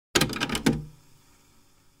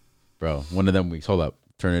Bro, one of them weeks. Hold up.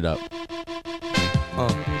 Turn it up. Fuck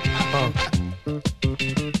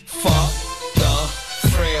the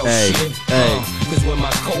frail shit. Cause when my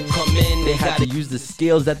coat come in, They had to use the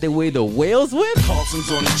scales that they weigh the whales with?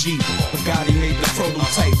 Carlson's on the Jeep. Bugatti made the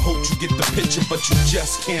prototype. Hope you get the picture, but you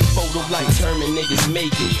just can't photo like. Determined niggas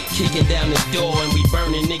make it. Kicking down the door and we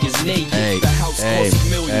burning niggas naked. The house costs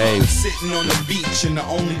 $1 million. I'm sitting on the beach and the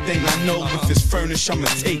only thing I know if it's furnished,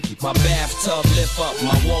 I'ma take it. My bathtub lift up,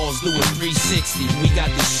 my walls do a 360. We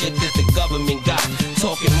got the shit that the government got.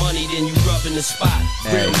 Talking money, then you rubbing the spot.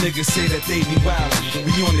 Real niggas say that they be wildin'.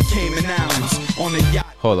 We on the Cayman Islands, on the yacht.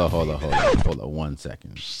 Hold up 1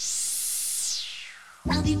 second. This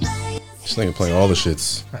nigga playing all the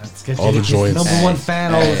shits. All the joints. Number one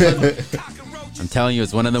fan all of a sudden. I'm telling you,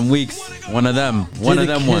 it's one of them weeks. One of them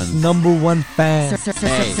ones. Number one fan.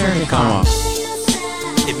 Hey, come on.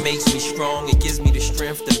 It makes me strong, it gives me the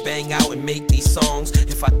strength to bang out and make these songs.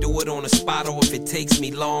 If I do it on the spot or if it takes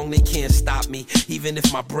me long, they can't stop me. Even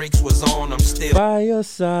if my brakes was on, I'm still by your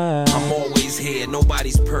side. I'm always here,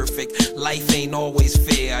 nobody's perfect. Life ain't always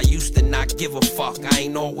fair. I used to not give a fuck, I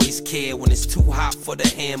ain't always care. When it's too hot for the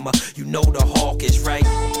hammer, you know the hawk is right.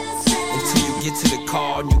 Until you get to the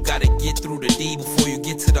car, and you gotta get through the D before you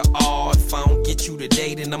get to the R. If I don't get you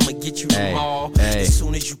today, then I'ma get you tomorrow. As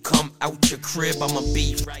soon as you come out your crib, I'ma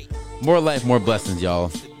be right. More life, more blessings,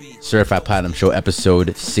 y'all. Certified Platinum Show,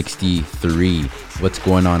 episode 63. What's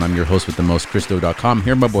going on? I'm your host with the most, Christo.com.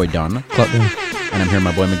 Here, my boy Don. And I'm here,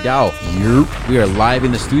 my boy McDowell. We are live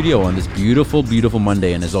in the studio on this beautiful, beautiful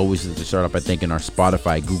Monday. And as always, to start off by thanking our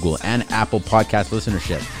Spotify, Google, and Apple podcast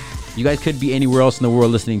listenership. You guys could be anywhere else in the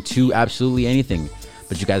world listening to absolutely anything,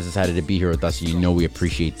 but you guys decided to be here with us, so you know we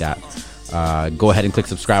appreciate that. Go ahead and click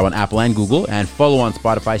subscribe on Apple and Google, and follow on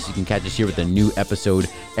Spotify so you can catch us here with a new episode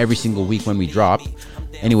every single week when we drop.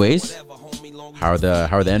 Anyways, how are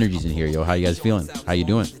the energies in here, yo? How you guys feeling? How you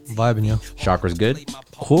doing? Vibing, yo. Chakra's good?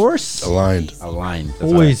 Of course. Aligned. That's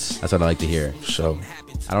Always. That's what I like to hear. So.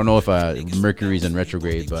 I don't know if Mercury's in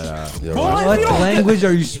retrograde, but What language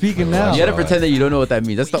are you speaking now? you gotta pretend that you don't know what that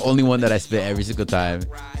means. That's the only one that I spit every single time.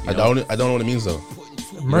 I don't know what it means though.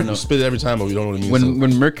 You spit it every time, but we don't know what it means.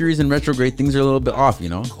 When Mercury's in retrograde, things are a little bit off, you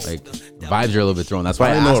know? Like, vibes are a little bit thrown. That's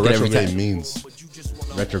why I don't know ask what it every retrograde time. means.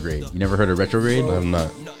 Retrograde. You never heard of retrograde? I'm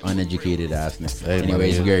not. Uneducated ass. Hey,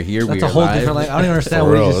 anyways, we are here. That's we are a whole live. different. Like, I don't even understand For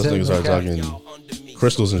what you real, just those said. niggas start talking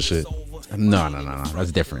crystals and shit. No.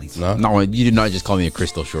 That's different. No? You did not just call me a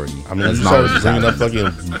crystal shorty. I mean, that's you not what started just bringing happened.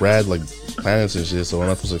 up fucking Brad like planets and shit, so what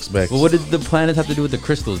am I supposed to expect? But what did the planets have to do with the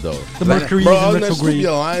crystals, though? The Mercury Bro, is in I'm not supposed to be retrograde.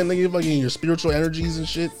 aligned, nigga, fucking your spiritual energies and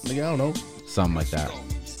shit. Nigga, I don't know. Something like that.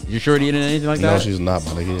 You shorty into anything like No, that? she's not,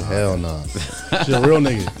 my nigga. Hell no. She's a real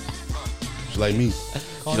nigga. She's like me.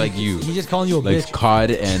 She's like you. He's just calling you a Like bitch.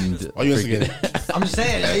 cod and Why you instigating? I'm just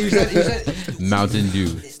saying. You said. Mountain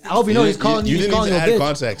Dew. I hope you know he's calling you. You He's didn't calling need you to a add bitch.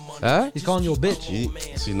 context. Huh? He's calling you a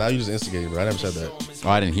bitch. See, now you just instigated, bro. I never said that. Oh,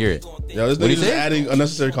 I didn't hear it. Yo, this What'd nigga he just say? adding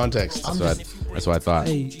unnecessary context. That's what I thought.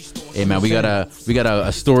 Hey, Hey man, we got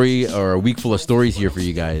a story or a week full of stories here for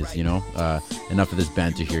you guys. You know, enough of this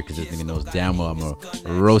banter here because this nigga knows damn well I'm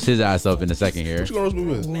gonna roast his ass up in a second here. What you gonna roast me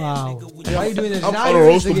with? wow. Why are you doing this? I'm Now you're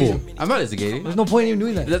unroastable. instigating. I'm not instigating. There's no point in even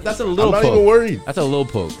doing that. That's a little I'm not poke. even worried. That's a little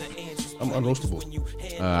poke. I'm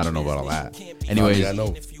unroastable. I don't know about all that. Anyways, Yeah, I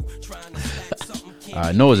know.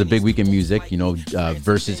 no, it was a big week in music. You know,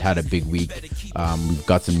 Versus had a big week. We've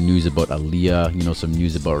got some news about Aaliyah. You know, some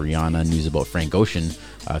news about Rihanna. News about Frank Ocean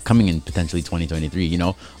coming in potentially 2023. You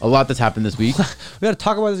know, a lot that's happened this week. We got to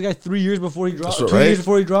talk about this guy 3 years before he drops. That's 2 right. years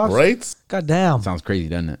before he drops. Right? God damn. Sounds crazy,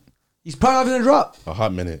 doesn't it? He's probably not gonna drop. A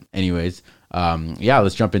hot minute. Anyways, yeah,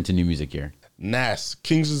 let's jump into new music here. Nas,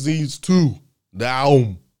 King's Disease 2.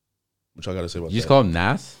 Down. What y'all gotta say about You just that? call him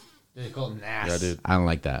Nas? They call him Nas. Yeah, I did. I don't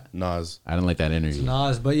like that. Nas. I don't like that energy.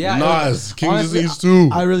 Nas, but yeah. Nas, King's honestly, Disease 2.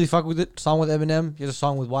 I really fuck with it. Song with Eminem. He has a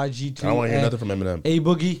song with YG too. I don't want to hear and nothing from Eminem. A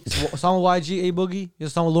Boogie. Song with YG. A Boogie. He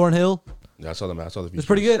has a song with Lauryn Hill. Yeah, I saw the features. It's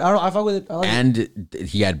pretty good. I fuck with it. I like it. And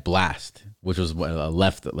he had Blast, which was what, a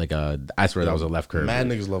left, like I swear that was a left curve. Mad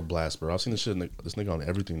niggas love Blast, bro. I've seen this nigga on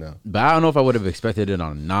everything now. But I don't know if I would have expected it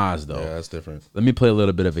on Nas, though. Yeah, that's different. Let me play a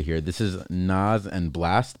little bit of it here. This is Nas and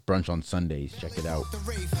Blast, Brunch on Sundays. Check it out.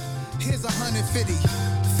 Here's 150.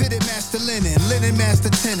 Fitted master linen master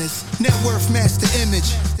tennis, net worth master image.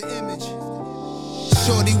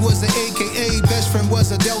 Shorty was an AKA, best friend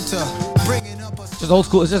was a Delta. Bringing up a Just old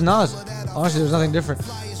school. It's just Nas. Honestly, there's nothing different.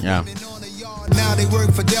 Yeah. now they work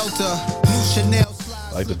for Delta. New Chanel.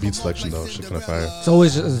 I like the beat selection though. Shit kind of fire. It's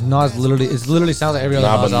always just Nas. Literally, it literally sounds like every other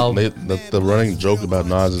Nah, Nas but album. the running joke about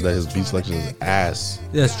Nas is that his beat selection is ass.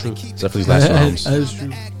 That's true. Except for these last two albums. That is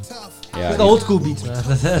true. Yeah, the old school beats, man.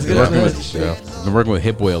 That's good. I've been working with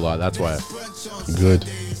Hit Boy a lot. That's why. Good.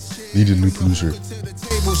 Needed a new producer.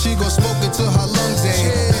 She gon' smoke it till her lungs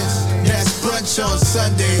ache. That's brunch on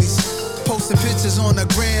Sundays. Posting pictures on the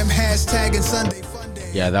gram, hashtagging Sunday Fun Day.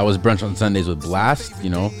 Yeah, that was Brunch on Sundays with Blast. You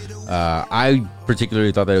know, I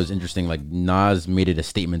particularly thought that it was interesting. Like Nas made it a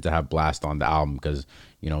statement to have Blast on the album because,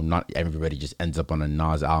 you know, not everybody just ends up on a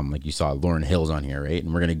Nas album. Like you saw Lauryn Hill's on here, right?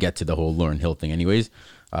 And we're gonna get to the whole Lauryn Hill thing, anyways.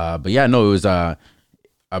 But yeah, no, it was a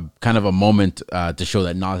kind of a moment to show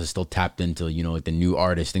that Nas is still tapped into, you know, like the new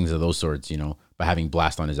artists, things of those sorts, you know, by having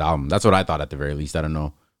Blast on his album. That's what I thought at the very least. I don't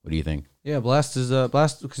know. What do you think? Yeah, Blast is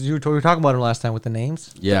Blast because you were talking about him last time with the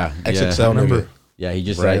names. Yeah, XXL number. Yeah, he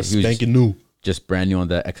just Brand he was spanking new. just brand new on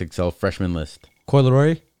the XXL freshman list. Coi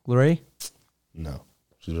Leray? No,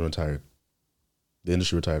 she's retired. The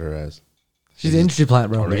industry retired her ass. She's an industry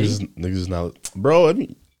plant, bro. Niggas is not, bro. I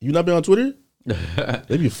mean, you not been on Twitter?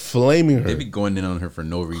 They be flaming her. They be going in on her for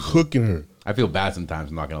no reason. Cooking her. I feel bad sometimes.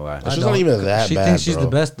 I'm not gonna lie. She's not even that bad. She thinks she's the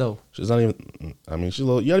best, though. She's not even. I mean, she's a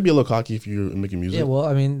little. You gotta be a little cocky if you're making music. Yeah, well,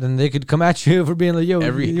 I mean, then they could come at you for being like, yo,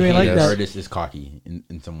 Every you ain't like that. artist is cocky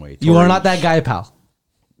in some way. You are not that guy, pal.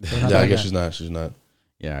 Yeah, I guess she's not. She's not.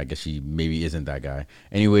 Yeah, I guess she maybe isn't that guy.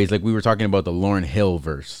 Anyways, like we were talking about the Lauryn Hill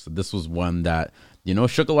verse. This was one that, you know,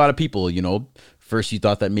 shook a lot of people. You know, first you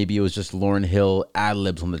thought that maybe it was just Lauryn Hill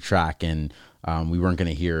ad-libs on the track and we weren't going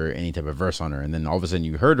to hear any type of verse on her. And then all of a sudden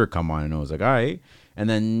you heard her come on and it was like, all right. And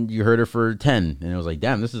then you heard her for 10 and it was like,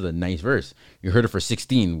 damn, this is a nice verse. You heard her for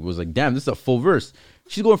 16. It was like, damn, this is a full verse.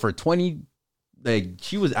 She's going for 20. Like,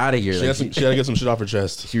 she was out of here. She had to get some shit off her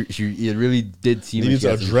chest. It really did seem like she needs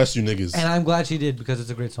to address you niggas. And I'm glad she did because it's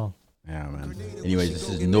a great song. Yeah, man. Anyways, this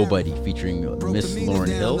is Nobody featuring Miss Lauryn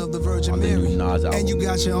Hill on the new Nas album. And you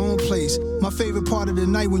got your own place. My favorite part of the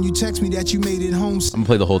night when you text me that you made it home. I'm gonna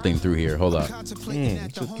play the whole thing through here. Hold up. 3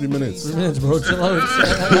 minutes. 3 minutes, bro. Chill out.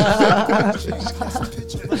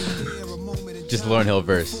 Just Lauryn Hill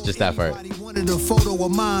verse. Just that part. Wanted a photo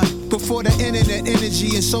of mine before the internet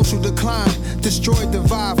energy and social decline destroyed the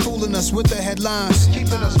vibe, fooling us with the headlines,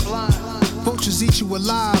 keeping us blind. Vultures eat you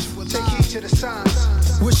alive. Take heed to the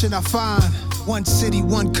signs. Wishing I find one city,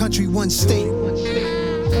 one country, one state.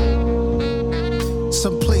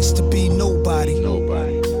 Some place to be nobody.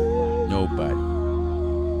 Nobody.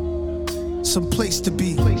 Some place to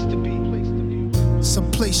be. Some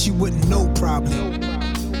place you wouldn't know probably.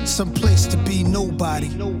 Some place to be nobody.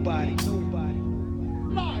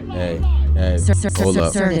 Hey, hold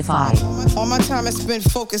up. Certified. All my time is spent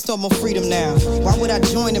focused on my freedom now. Why would I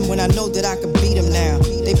join them when I know that I can beat them now?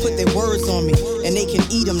 They put their words on me and they can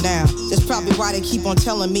eat them now. That's probably why they keep on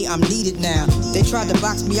telling me I'm needed now. They tried to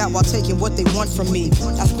box me out while taking what they want from me.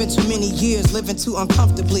 I spent too many years living too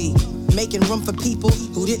uncomfortably, making room for people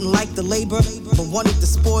who didn't like the labor but wanted the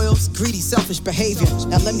spoils, greedy, selfish behavior.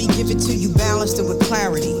 Now let me give it to you balanced and with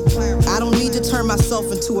clarity. I don't need to turn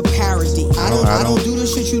myself into a parody. I don't do the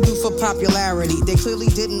shit you do for popularity. They clearly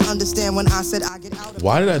didn't understand when I said I get out of.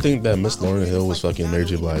 Why did I think that Miss Lauryn Hill was fucking Mary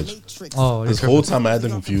J. Blige? Oh, this whole time I had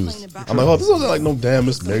them confused. I'm like, oh, this wasn't like no damn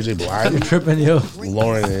Miss Mary J. Blige. You're tripping, yo.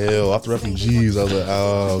 Lauryn Hill, off the Refugees. I was like,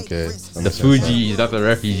 oh, okay. The Fugees, not the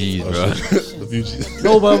Refugees, bro. The Fugees.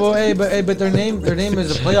 No, but their name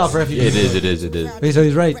is a playoff refugee. It is. Hey, so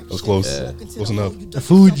he's right. That was close. Yeah. Close enough. The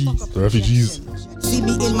Fugees. The Refugees. See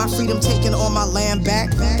me in my freedom, taking all my land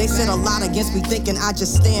back. They said a lot against me, thinking I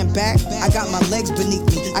just stand back. I got my legs beneath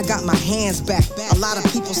me, I got my hands back. A lot of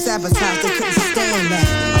people sabotaged, they couldn't stand that.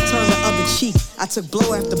 I turned the other cheek, I took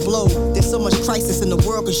blow after blow. There's so much crisis in the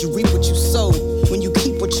world cause you reap what you sow. When you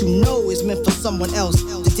keep what you know is meant for someone else,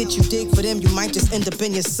 the ditch you dig for them, you might just end up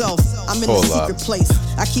in yourself. I'm in a secret place,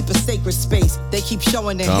 I keep a sacred space. They keep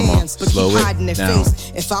showing their hands, but keep hiding their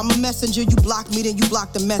face. If I'm a messenger, you block me, then you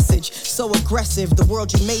block the message. So aggressive, the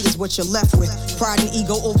world you made is what you're left with. Pride and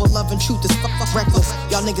ego over love and truth is fuck reckless.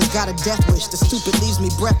 Y'all niggas got a death wish, the stupid leaves me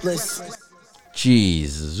breathless.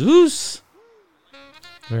 Jesus.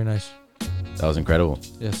 Very nice. That was incredible.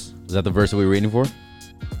 Yes. Was that the verse that we were waiting for?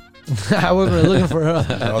 I wasn't really looking for it. I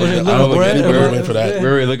don't think anybody was waiting for that. We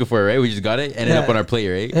were looking for it, right? We just got it. Ended up on our plate,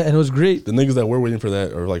 right? And it was great. The niggas that were waiting for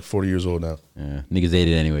that are like 40 years old now. Yeah, niggas ate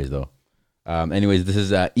it anyways, though. Anyways, this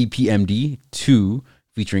is EPMD 2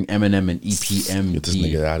 featuring Eminem and EPMD. Get this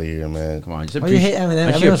nigga out of here, man. Come on. Just why you hate Eminem?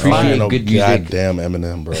 Actually appreciate good music. Goddamn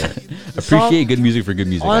Eminem, bro. Appreciate good music for good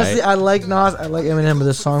music. Honestly, right? I like Nas. I like Eminem, but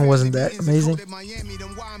this song wasn't that amazing.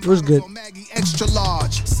 It was good. Extra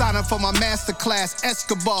large, sign up for my masterclass,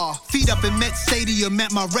 Escobar. Feet up in Met Stadium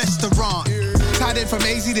at my restaurant. Tied in from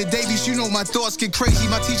AZ to Davies, you know my thoughts get crazy.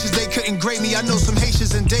 My teachers, they couldn't grade me. I know some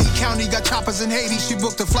Haitians in Dade County got choppers in Haiti. She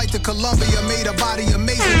booked a flight to Colombia, made her body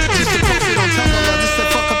amazing. Just to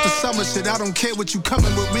shit. I don't care what you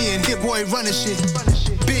coming with me and hit boy running shit.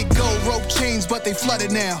 Big gold rope chains, but they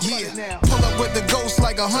flooded now. Yeah. Pull up with the ghost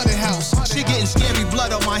like a haunted house. She getting scary,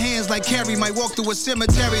 blood on my hands like Carrie. Might walk through a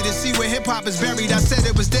cemetery to see where hip hop is buried. I said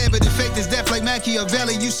it was dead, but it faked is death like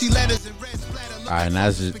Machiavelli. You see letters in red splatter. Alright,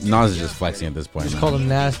 Nas is just flexing at this point. Just call him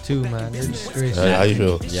Nas too, man. You're disgraced. How you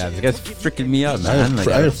feel? Yeah, this guy's freaking me up, man. I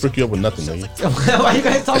didn't frick you up with nothing, nigga. Why you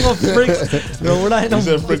guys talking about fricks? No, we're not in You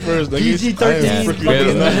said frick first, nigga. PG-13. I ain't frick you up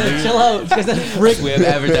with nothing, Chill out. Because that's frick. We have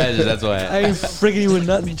advertisers, that's why. I ain't freaking you with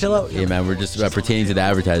nothing. Chill out. Hey man, we're just pertaining to the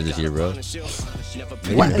advertisers here, bro.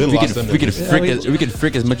 What? We can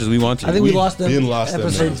frick as much as we want to. I think we lost them. been lost them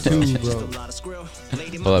episode niggas, 2, bro.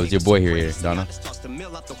 Hold up, it's your boy here, Donna.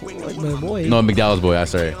 Like my boy. No, McDowell's boy. I'm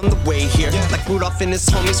sorry. On the way here, like Rudolph and his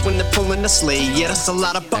homies when they're pulling the sleigh. Yeah, that's a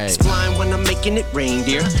lot of bucks flying when I'm making it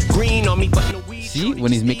reindeer. Green on me, but no weed. See,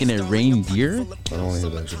 when he's making it reindeer. I don't want to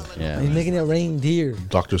hear that shit. Yeah. He's making it reindeer.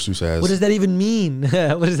 Dr. Seuss has. What does that even mean?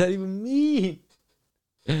 What does that even mean?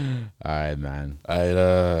 All right, man.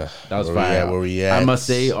 That was fire. Where we at? I must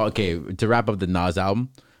say, okay, to wrap up the Nas album,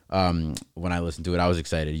 when I listened to it, I was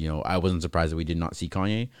excited. You know, I wasn't surprised that we did not see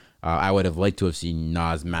Kanye. I would have liked to have seen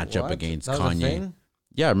Nas match up against That was a Kanye. thing?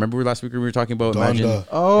 Yeah, remember last week we were talking about Donda.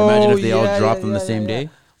 imagine if they all dropped on the same day.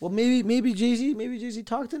 Well, maybe Jay-Z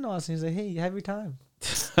talked to Nas and he's like, hey, you have your time.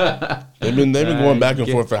 They've been going back and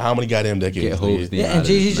forth for how many goddamn decades? Yeah, and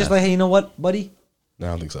Jay-Z's just like, hey, you know what, buddy? No, I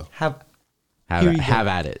don't think so. Have at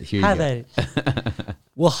it. Here Have you at it.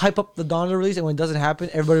 We'll hype up the Donda release, and when it doesn't happen,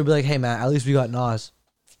 everybody will be like, hey, man, at least we got Nas.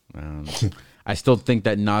 I still think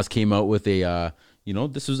that Nas came out with a,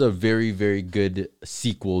 this was a very, very good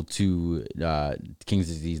sequel to King's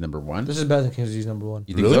Disease #1. This is better than King's Disease #1.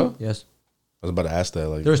 You think Really? so? Yes. I was about to ask that.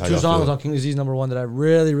 Like, There's how 2 y'all songs feel? on King's Disease #1 that I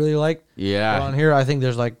really, really like. Yeah. But on here, I think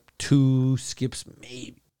there's like 2 skips,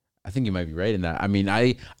 maybe. I think you might be right in that. I mean,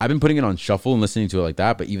 I've been putting it on shuffle and listening to it like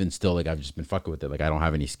that, but even still, like I've just been fucking with it. Like I don't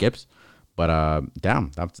have any skips. But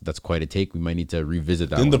damn, that's quite a take. We might need to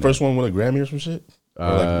revisit that. Didn't the first one win a Grammy or some shit?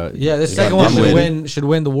 Yeah, this second one should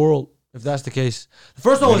win the world if that's the case. The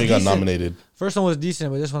first one was decent. Got nominated. First one was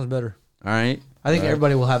decent, but this one's better. All right. I think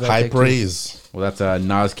everybody will have that. High praise. Well, that's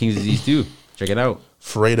Nas King's Disease 2. Check it out.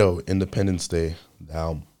 Fredo, Independence Day, the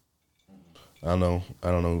album. I don't know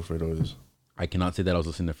who Fredo is. I cannot say that I was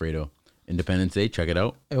listening to Fredo. Independence Day, check it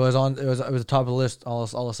out. It was the top of the list. All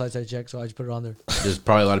the sites I checked, so I just put it on there. There's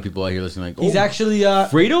probably a lot of people out here listening like, He's actually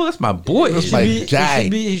Fredo, that's my boy.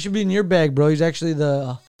 He should be in your bag, bro. He's actually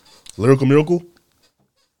the Lyrical Miracle?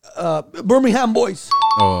 Birmingham boys.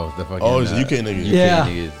 Oh, the fucking. Oh, he's a UK nigga. Yeah.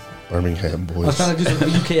 Niggas. Birmingham I was boys. trying to do some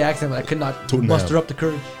UK accent, but I could not muster up the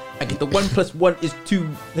courage. I get the 1 + 1 is 2.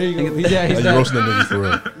 There you go. Yeah, he's You that. roasting that nigga for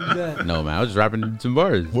real. Yeah. No, man, I was just rapping some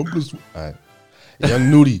bars. 1 + 1. All right.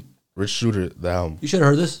 Young Nudie, Rich Shooter, the album. You should have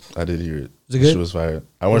heard this. I did hear it. Is it good? Shit was fire.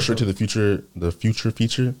 I went straight to the future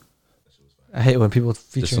feature. I hate when people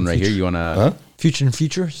feature. This one right here, you wanna Future and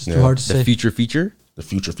future. It's too Yeah. hard to the say. feature? The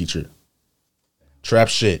future feature. Trap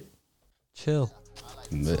shit. Chill.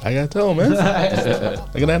 I gotta tell him, man.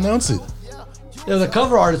 I gotta announce it. Yeah, the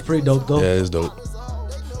cover art is pretty dope, though. Yeah, it's dope.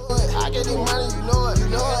 I get the money, you know it.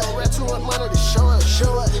 I got too much money to show it.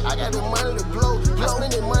 I got the money to blow. I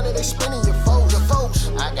spend the money, they spending your folks.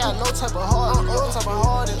 I got no type of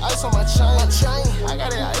heart. And ice on my chain. I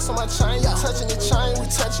got that ice on my chain. You touching the chain, we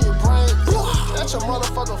touching your brain. That's your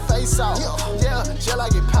motherfucker face out. Yeah, just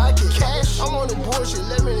like it pocket. Cash. I'm on the bullshit,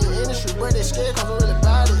 let me in the industry. But they scared cause I'm really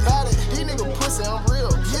bad it. These niggas pussy, I'm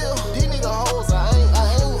real. Yeah, these niggas hoes, I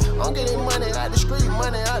ain't. I'm getting money out the street,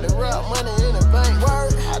 money out the rap, money in the bank.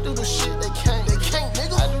 Word. I do the shit they can't,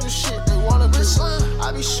 nigga. I do the shit they wanna do.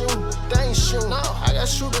 I be shooting, they ain't shooting. No. I got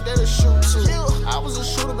shooter that'll shoot too. I was a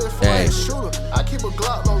shooter before I was a shooter. I keep a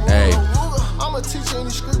Glock, no Ruger. I'm a teacher in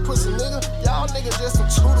the street, pussy nigga. Y'all niggas just some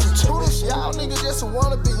tutors. Y'all niggas just some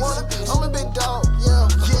wannabes. I'm a big dog, yeah.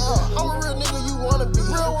 I'm a real nigga you wanna be.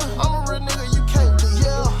 I'm a real nigga you can't be.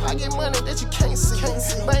 I get money that you can't see.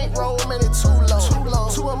 Bankroll, man, it too low.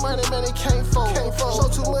 Too much money, man, it can't fold. So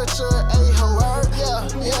too much a-hole.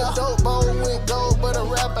 Yeah, dope bowl went gold, but a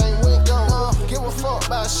rap ain't went gold. Give a fuck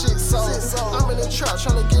about shit, so I'm in the trap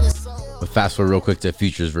trying to get it sold. But fast forward real quick to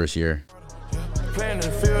Future's verse here. Playing in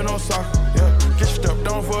the field, no soccer. Get stepped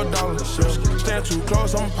on for $1. Stand too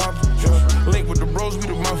close, I'm poppin'. Link with the bros, we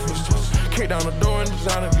the mafia. Kick down the door and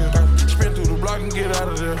designer gear. Spin through the block and get out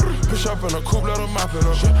of there. Push up in a coupe, let them mop it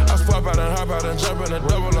up. I swap out and hop out and jump in a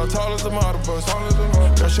double. I'm tall as a model bus.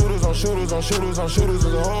 Got shooters on shooters on shooters on shooters.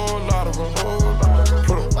 There's a whole lot of them.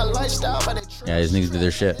 My lifestyle, but Yeah, these niggas do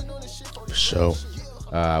their shit. For sure.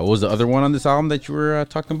 What was the other one on this album that you were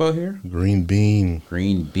talking about here? Green Bean.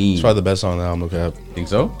 Green Bean. It's probably the best song on the album, okay? Think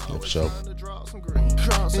so? Yeah, for sure.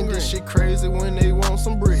 And this shit crazy when they want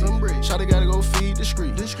some bread. Shawty gotta go feed the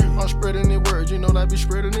street. I'm spreading the word, you know that I be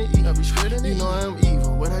spreading the evil. You know I'm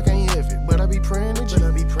evil, but I can't have it. But I be praying to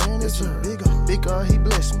Jesus. Big God, he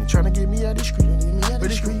blessed me, trying to get me out the street. But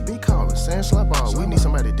the street be calling, saying slap ball. We need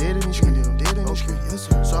somebody dead in the street.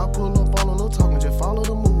 So I pull up all on no talking, just follow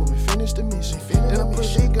the move and finish the mission. Then I put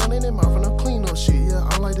that gun in their mouth and I clean up shit. Yeah,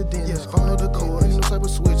 I'm like the dentist. Follow the code, ain't no type of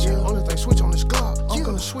switch. Yeah, only thing switch on this Glock. I'm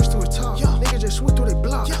gonna switch to his top. Nigga just switch through they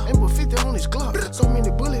block. And put 50 on his Glock. So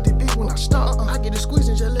many bullets, they big when I stop. I get the squeeze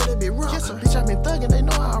and just let it be rock. Bitch, I been thugging, they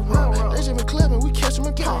know how I rock. They just been clever, we catch them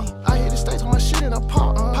and pop. I hit the stage on my shit and I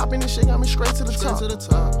pop. Popping this shit got me straight to the top.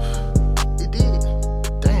 It did.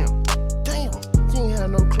 Damn. You ain't had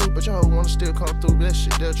no clue, but y'all wanna still come through. That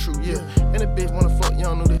shit, that's true, yeah. And the bitch wanna fuck,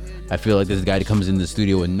 y'all know that. I feel like this guy that comes in the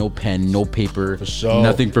studio with no pen, no paper, For sure.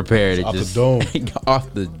 nothing prepared. It Off just, the dome.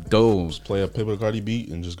 Off the dome. Just play a Playboy Cardi beat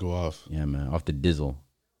and just go off. Yeah, man. Off the dizzle.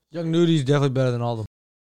 Young Nudi's definitely better than all of them.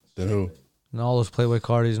 Then who? And all those Playboy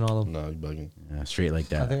Cardis and all of them. Nah, you bugging. Yeah, straight like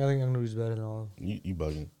I that. think Young Nudi's better than all of them. You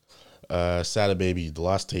bugging. Sada Baby, The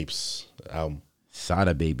Lost Tapes album.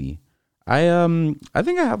 Sada Baby. I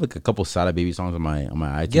think I have like a couple Sada Baby songs on my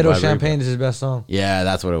iTunes Ghetto library, Champagne is his best song. Yeah,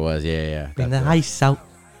 that's what it was. Yeah. Bring the ice out.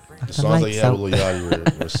 The songs that you had with Lil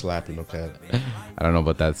Yachty were slapping, okay? I don't know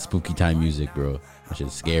about that spooky time music, bro. That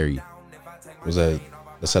shit's scary. Was that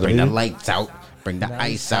Sada Bring Baby? the lights out. Bring the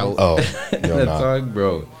ice out. Oh, yo, that nah. song,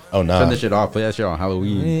 bro. Oh, nah. Turn this shit off. Play that shit on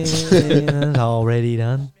Halloween. It's already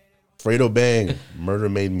done. Fredo Bang, Murder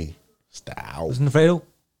Made Me. Style. Listen to Fredo.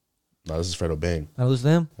 No, this is Fredo Bang. I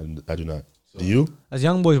listen to him. I do not. Do you? That's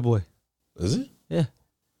Young Boy's boy. Is it? Yeah.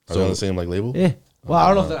 Are they on the same like label? Yeah. Well,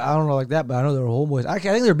 I don't know. I don't know like that, but I know they were homeboys. I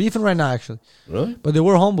think they're beefing right now, actually. Really? But they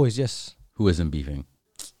were homeboys. Yes. Who isn't beefing?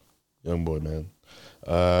 Young boy, man.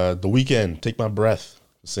 The Weeknd, Take My Breath,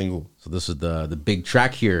 single. So this is the big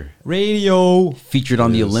track here. Radio. Featured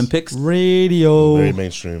on the Olympics. Radio. Very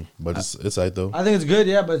mainstream, but it's right though. I think it's good,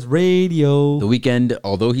 yeah, but it's radio. The Weeknd,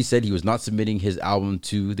 although he said he was not submitting his album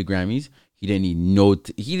to the Grammys, he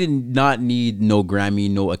did not need no Grammy,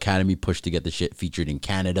 no Academy push to get the shit featured in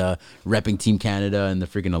Canada, repping Team Canada in the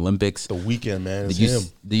freaking Olympics. The Weeknd, man. It's Did him.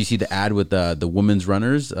 you see the ad with the women's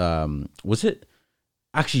runners? Was it?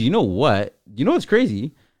 Actually, you know what? You know what's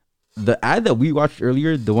crazy? The ad that we watched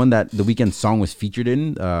earlier, the one that the Weeknd song was featured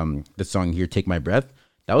in, the song here, Take My Breath,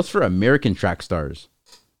 that was for American track stars.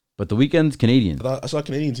 But the Weeknd's Canadian. I saw a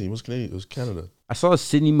Canadian team. It was Canadian. It was Canada. I saw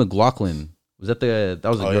Sydney McLaughlin. That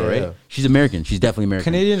was a girl, yeah, right? yeah. She's American. She's definitely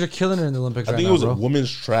American. Canadians are killing it in the Olympics I right think now, it was bro. a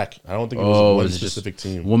women's track. I don't think it was one it's specific just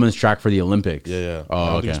team. Women's track for the Olympics. Yeah.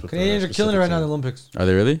 Oh, okay. Canadians are killing it right now in the Olympics. Are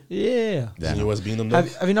they really? Yeah. Is the US beating them though?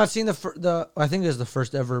 Have you not seen the I think this is the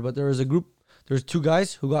first ever, but there was a group, there's two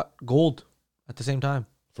guys who got gold at the same time.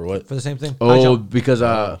 For what? For the same thing. High Oh, jump. because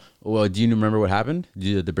well, do you remember what happened?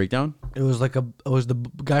 The breakdown? It was like it was the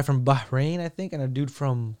guy from Bahrain, I think, and a dude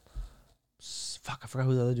from I forgot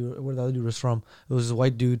who the other dude, where the other dude was from. It was a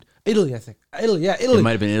white dude. Italy, I think. Italy. It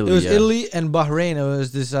might have been Italy. It was yeah. Italy and Bahrain. It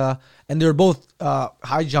was this, and they were both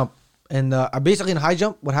high jump. And basically in high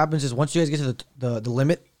jump, what happens is once you guys get to the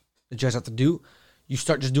limit that you guys have to do, you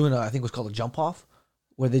start just doing I think what's called a jump off,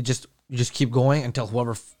 where you just keep going until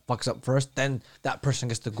whoever fucks up first, then that person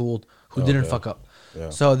gets the gold who didn't fuck up. Yeah.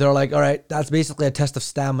 So they're like, all right, that's basically a test of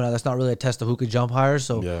stamina. That's not really a test of who could jump higher.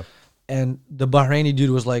 So. Yeah. And the Bahraini dude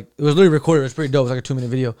was like, it was literally recorded. It was pretty dope. It was like a 2-minute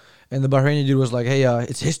video. And the Bahraini dude was like, hey,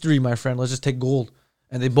 it's history, my friend. Let's just take gold.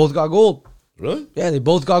 And they both got gold. Really? Yeah, they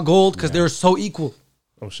both got gold because they were so equal.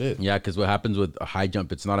 Oh shit. Yeah, because what happens with a high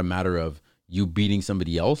jump, it's not a matter of you beating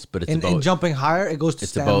somebody else, but it's about in jumping higher, it goes to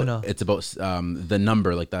stamina. It's about the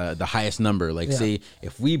number, like the highest number. Like say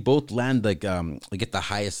if we both land like get the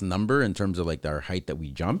highest number in terms of like our height that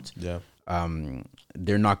we jumped. Yeah.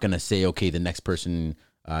 They're not gonna say okay, the next person.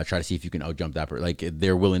 Try to see if you can out jump that. Like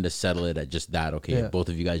they're willing to settle it at just that. Okay, if both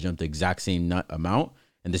of you guys jumped the exact same amount,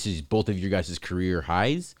 and this is both of your guys' career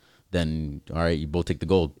highs. Then all right, you both take the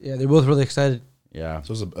gold. Yeah, they're both really excited. Yeah.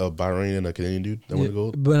 So it's a Bahrainian and a Canadian dude that won the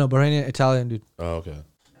gold? But no, Bahraini, Italian dude. Oh, okay.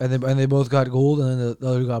 And they both got gold, and then the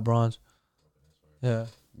other got bronze. Yeah.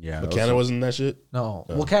 Yeah. But Canada wasn't in that shit? No.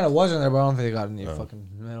 Well, Canada wasn't there, but I don't think they got any fucking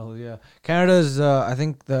medals. Yeah. Canada's, I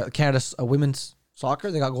think Canada's women's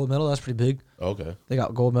soccer, they got gold medal. That's pretty big. Okay. They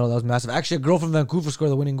got gold medal. That was massive. Actually, a girl from Vancouver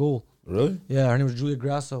scored the winning goal. Really? Yeah, her name was Julia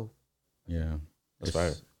Grasso. Yeah. That's fire.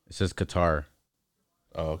 It says Qatar.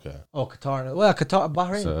 Oh, okay. Oh, Qatar. Well, Qatar,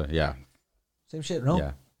 Bahrain. So yeah. Same shit, no?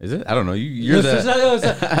 Yeah. Is it? I don't know. You're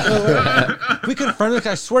we confirmed this.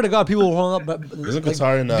 I swear to God, people were holding up. Isn't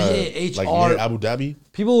Qatar in like near Abu Dhabi?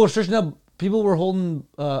 People were searching up. People were holding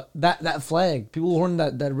that flag. People were holding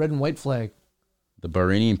that red and white flag. The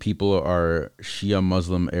Bahraini people are Shia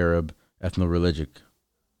Muslim Arab ethno-religic.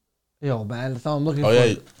 Yo, man, that's all I'm looking for.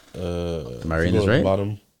 Yeah. Bahrain is right.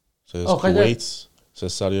 Bottom says Kuwait.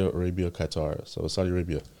 Says Saudi Arabia, Qatar. So Saudi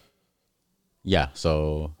Arabia. Yeah.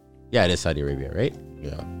 So yeah, it is Saudi Arabia, right?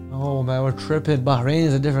 Yeah. Oh man, we're tripping. Bahrain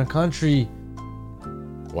is a different country.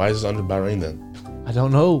 Why is it under Bahrain then? I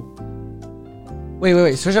don't know.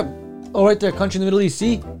 Wait. Search up. Oh, right there, country in the Middle East.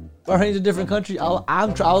 See, Bahrain's a different country. I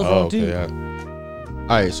was wrong too. Yeah.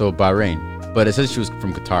 All right, so Bahrain, but it says she was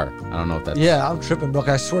from Qatar. I don't know if that's. Yeah, I'm tripping, bro.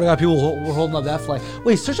 I swear to God, people were holding up that flag.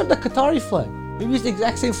 Wait, search up the Qatari flag. Maybe it's the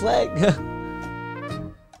exact same flag.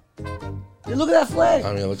 Hey, look at that flag.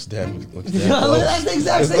 I mean, it looks damn. That's the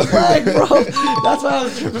exact same flag, bro. That's why I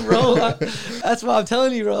was tripping, bro. That's why I'm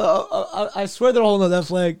telling you, bro. I swear they're holding up that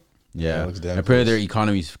flag. Yeah, apparently their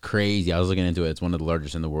economy's crazy. I was looking into it. It's one of the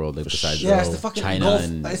largest in the world. Like besides it's the fucking China Gulf.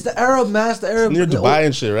 and It's the Arab mass. The Arab near Dubai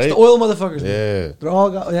and shit, right? It's the oil motherfuckers. Yeah, they're all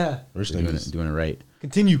got rich doing it right.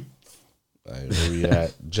 Continue. All right, where we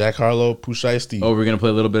at? Jack Harlow, Pusha. Oh, we're gonna play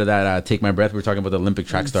a little bit of that. Take My Breath. We're talking about the Olympic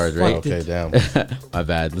track stars, right? Okay, damn. My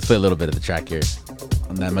bad. Let's play a little bit of the track here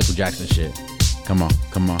on that Michael Jackson shit. Come on.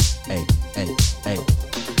 Hey.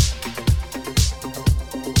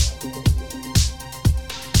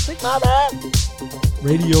 Take my breath.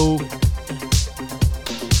 Radio.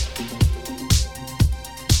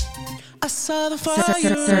 I saw the fire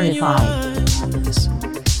in your eyes.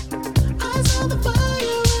 I saw the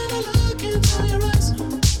fire when I look into your eyes.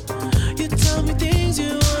 You tell me things you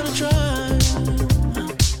wanna try.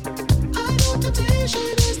 I know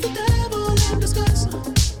temptation is the devil in disguise.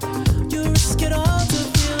 You risk it all to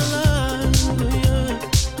feel alive.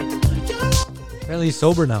 Apparently he's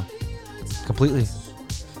sober now. Completely.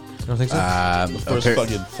 You don't think so? The first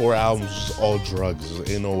fucking 4 albums was all drugs.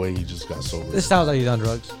 Ain't no way he just got sober. This sounds like he's on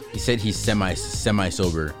drugs. He said he's semi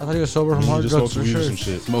sober. I thought he was sober from hard drugs for sure. Some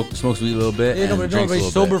shit. Smokes weed a little bit. Yeah, and drinks a little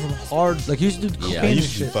he's sober bit. from hard. Like he used to do cocaine. Yeah, he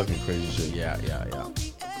used to do fucking crazy shit. Yeah.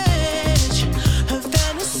 Her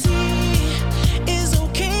fantasy is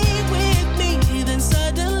okay with me. Then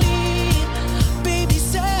suddenly, baby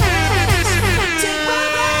says, take my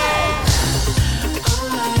breath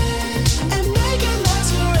away and make it last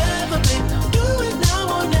forever, babe. Do it now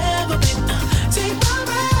or never, babe. Take my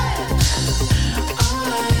breath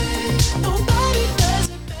away. Nobody does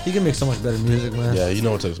it. He can make so much better music, man. Yeah, you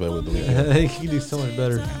know what to expect with the weekend. He can do so much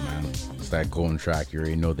better. Yeah, man. It's that golden track. You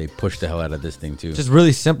already know they pushed the hell out of this thing too. Just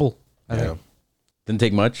really simple. I think. Didn't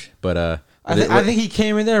take much, but I think he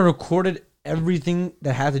came in there and recorded everything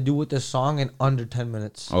that had to do with this song in under 10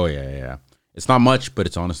 minutes. Oh yeah. It's not much, but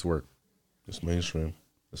it's honest work. It's mainstream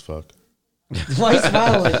as fuck. Why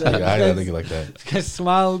smile like that? Yeah, I gotta think it like that. This guy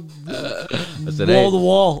smiled wall to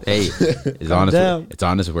wall. Hey, it's honest. It's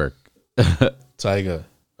honest work. Tyga,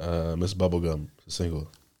 Miss Bubblegum, single.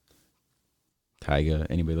 Tyga.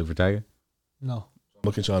 Anybody look for Tyga? No.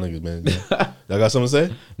 Look at y'all niggas, man. Yeah. Y'all got something to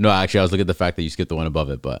say? No, actually, I was looking at the fact that you skipped the one above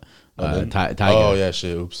it, but Tyga. Oh yeah,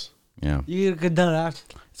 shit. Oops. Yeah. You get done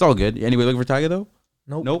after. It's all good. Anybody looking for Tyga though?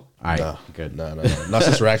 Nope. All right. Nah, Good. Nah. Not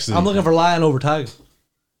since Raxton. I'm looking for Lion over Tiger.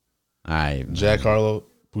 All right. Jack Harlow,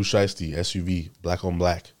 Pusha SUV, Black on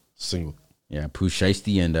Black, single. Yeah, Pooh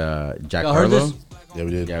Shiesty and Jack Y'all heard Harlow. this? Yeah, we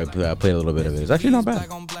did. Yeah, I played a little bit of it. It's actually not bad.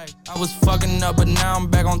 I was fucking up, but now I'm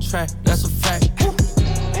back on track. That's a fact.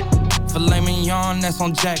 Filet mignon, that's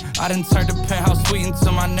on Jack. I done turned the penthouse suite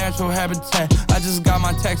into my natural habitat. I just got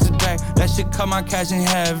my taxes back. That shit cut my cash in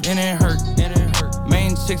half, and it hurt.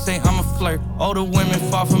 Main chicks say I'm a flirt. Older women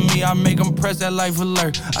fall for me, I make them press that life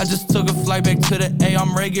alert. I just took a flight back to the A,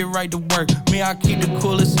 I'm ready, get right to work. Me, I keep the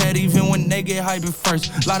coolest head even when they get hyping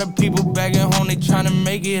first. Lot of people back at home, they tryna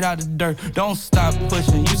make it out the dirt. Don't stop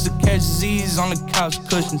pushing, used to catch Z's on the couch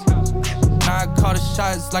cushions. Now I call the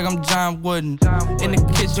shots like I'm John Wooden. In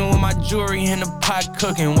the kitchen with my jewelry in the pot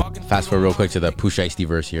cooking. Fast forward real quick to the Pooh Shiesty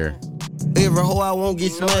verse here. Every hoe I won't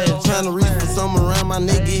get smashed. Tryna reach for something around my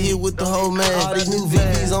nigga here with the whole man. All these new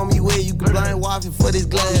VVs on me where you can blind wash it for this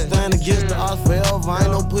glass. Stand against the odds forever. I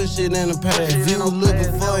ain't no push it in the past. If you was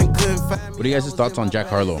looking for and couldn't find me. What are you guys' thoughts on Jack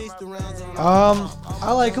Harlow?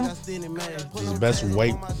 I like him. He's the best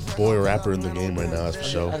white boy rapper in the game right now, that's for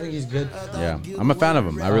sure. I think he's good. Yeah, I'm a fan of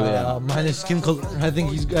him. I really am. Minus skin color. I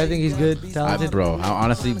think he's good. Talented.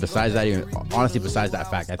 Honestly, besides that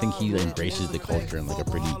fact, I think he embraces the culture in like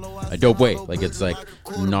a dope way. Like it's like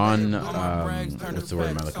what's the word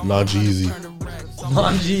am I looking for? Non-Jeezy.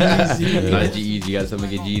 Non G-Eazy. Not G-Eazy. You got something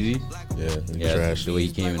against G-Eazy? Yeah, trash. The way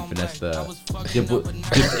he came and finessed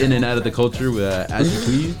dipped in and out of the culture with As You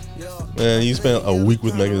Please. Man, he spent a week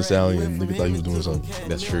with Megan Thee Stallion. Nigga thought he was doing something.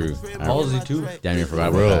 That's true. Halsey too. Damn near forgot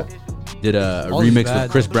about that. Did a remix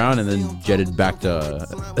with Chris Brown and then jetted back to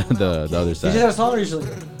the other He side. just had a song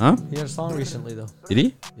recently. Huh? He had a song recently though. Did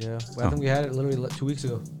he? Yeah, I think we had it literally 2 weeks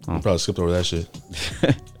ago. I probably skipped over that shit.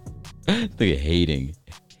 Look at hating.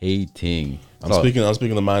 I'm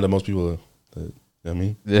speaking the mind of most people. You know what I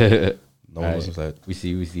mean? No one listens to that. We see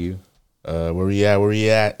you. Where we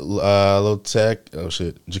at? Low Tech. Oh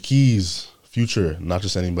shit. Jaquez. Future. Not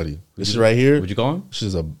just anybody. This shit right here. What'd you call him? This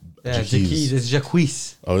is a Jaquez. It's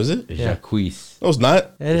Jaquez. Oh, is it? It's Jaquez. No, it's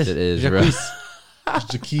not. It is. It is, bro. Jaquez.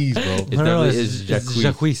 It's Jaquez, bro. It No, definitely it's is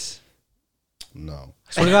Jaquez. No.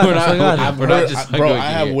 I swear to God. I swear to God. We're not just Bro, going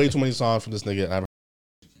I have here. way too many songs from this nigga. And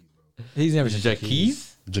He's never said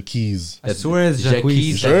Jaquez? Jaquez. I swear it's Jaquez.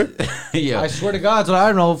 You sure? Yeah. I swear to God, that's what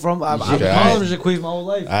I know from. I've Okay, called him Jaquez my whole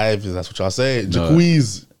life. That's what y'all say.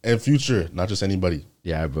 Jaquez and Future, not just anybody.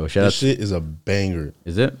 Yeah, bro. Shout This out. shit is a banger.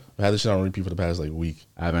 Is it? I had this shit on repeat for the past like week.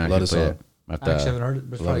 I haven't Love actually the played song. it. I actually haven't heard it,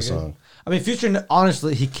 but it's Love probably the good. song. I mean, Future,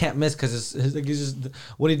 honestly, he can't miss because it's just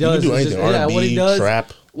what he He can does. do is anything. just, R&B, what he does,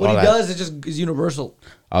 trap, what all he that. does is universal.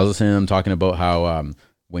 I was listening to them talking about how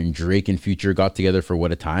when Drake and Future got together for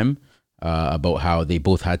What a Time, about how they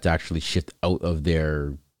both had to actually shift out of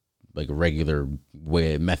their like regular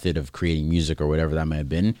method of creating music or whatever that might have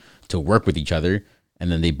been to work with each other,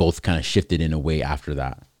 and then they both kind of shifted in a way after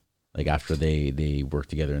that, like after they worked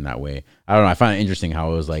together in that way. I don't know. I find it interesting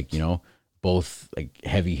how it was like, you know, both like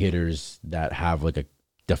heavy hitters that have like a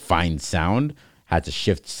defined sound had to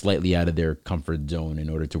shift slightly out of their comfort zone in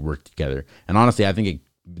order to work together. And honestly, I think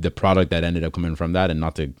the product that ended up coming from that, and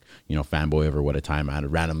not to, you know, fanboy over What a Time I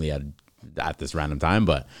had randomly at this random time,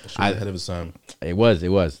 but Ahead of his time. It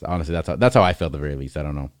was honestly that's how I felt at the very least. I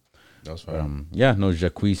don't know. That's fine. Yeah, no,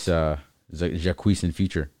 Jaquez in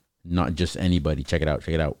Future, not just anybody. Check it out.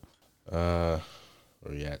 Where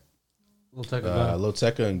we at? Lil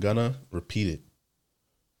Tecca and Gunna, Repeat It.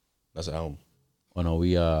 That's an album. Oh no,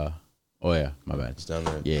 we oh yeah, my bad. It's down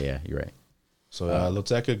there. Yeah, you're right. So Lil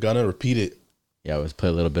Tecca, Gunna, Repeat It. Yeah, let's play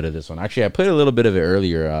a little bit of this one. Actually, I played a little bit of it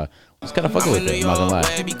earlier. I was kind of fucking with it. I'm not gonna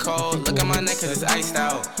lie. Baby cold. Look at my neck 'cause it's iced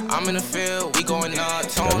out. I'm in the field, we going up.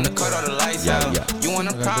 Tone to cut all the lights out. You want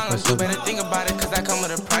a problem? You better think about it 'cause I come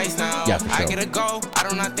with a price now. Yeah, for sure. I get a go. I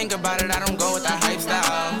do not think about it. I don't go with that hype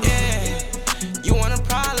style. Yeah. You want a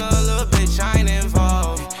problem? Little bitch, I ain't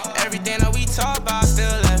involved. Everything that we talk about still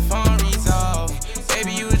left unresolved.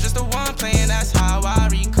 Baby, you was just the one playing. That's how I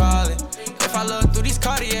recall it. If I look through these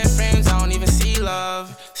Cartier frames, I don't even see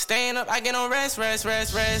love. Staying up, I get no rest.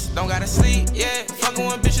 Don't gotta sleep, yeah. Fucking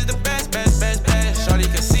with bitches the best. Shorty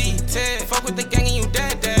can see, Ted. Fuck with the gang and you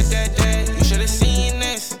dead. You should've seen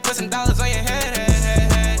this. Put some dollars on your head.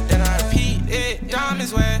 Then I repeat it.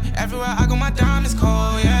 Diamonds wet. Everywhere I go, my diamonds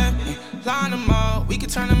cold, yeah. Line them up, we can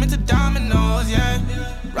turn them into dominoes, yeah.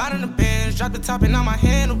 Ride on the bench, drop the top and on my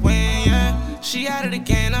hand to win, yeah. She at it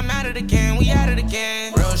again, I'm at it again, we at it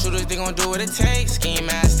again. Real shooters, they gon' do what it takes. Scheme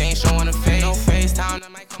ass, they ain't showing a face. No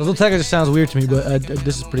FaceTime. Lil Tecca just sounds weird to me, but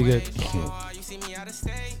this is pretty good.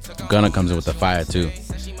 Gunna comes in with the fire too.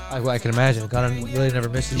 I can imagine. Gunna really never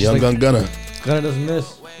misses. Young Gunna. Gunna doesn't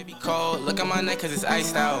miss. Cold. Look at my neck 'cause it's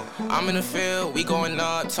iced out. I'm in the field, we going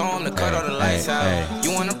up. Tone to cut all the lights out.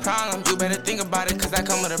 You want a problem? You better think about it 'cause I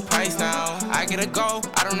come with a price now. I get a go.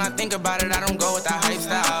 I do not think about it. I don't go with that hype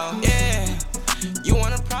style. Yeah. You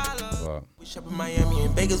want a problem? We shop in Miami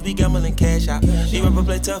and Vegas, we gambling cash out. We rapper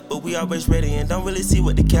play tough, but we always ready and don't really see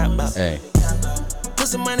what the cap about. Hey. Put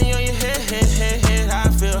some money on your head, I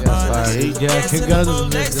feel hard. Yeah, King Gunna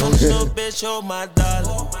doesn't miss. Little bitch, hold my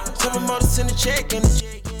dollar. Seven motors in the check and the check.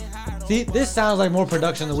 See, this sounds like more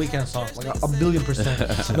production than the Weeknd song, like a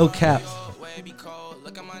billion%. No cap.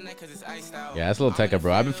 Yeah, that's Lil Tecca,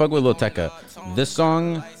 bro. I've been fucking with Lil Tecca. This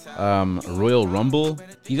song, Royal Rumble,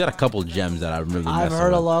 he's got a couple gems that I'm really messing I've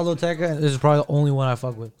heard with. a lot of Lil Tecca, and this is probably the only one I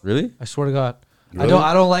fuck with. Really? I swear to God. Really?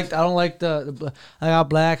 I don't like the I got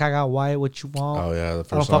black, I got white, what you want. Oh yeah, the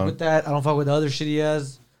first I don't song. fuck with that. I don't fuck with the other shit he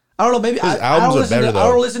has. I don't know, maybe His I albums don't are better, I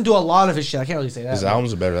though. don't listen to a lot of his shit. I can't really say that. His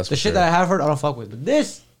albums are better. That's the for shit sure. that I have heard. I don't fuck with, but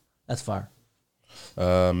this, that's fire.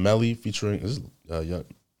 Melly featuring is this, young.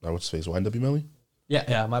 What's his face? YNW Melly.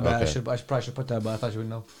 Yeah, my bad. Okay. I probably should put that, but I thought you would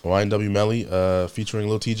know. YNW Melly featuring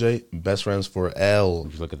Lil TJ, Best Friends for L.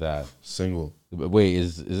 Look at that single. Wait,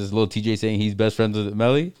 is this Lil TJ saying he's best friends with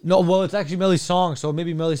Melly? No, well, it's actually Melly's song, so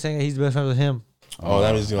maybe Melly's saying that he's best friends with him. Oh,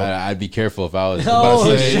 that means I'd be careful if I was. Oh,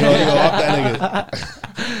 about to say, shit. off that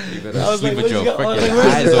nigga. You better I was sleep like, with your where's he go- I was freaking like,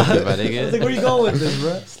 where's eyes he- open, my I was like, nigga. where you going with this,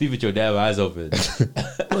 bro? Sleep with your damn eyes open.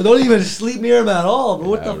 Bro, don't even sleep near him at all, bro.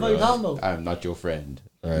 What Yeah, the fuck bro. you talking about? I'm not your friend,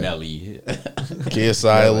 Right. Melly.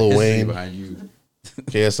 KSI, Lil Wayne. Behind you.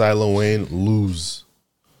 KSI, Lil Wayne, lose.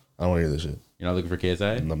 I don't want to hear this shit. You're not looking for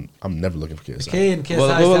KSI? I'm never looking for KSI. K and KSI Well,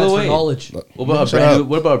 stands Lil for Wayne. knowledge.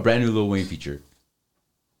 What about a brand new Lil Wayne feature?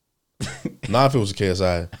 Not if it was a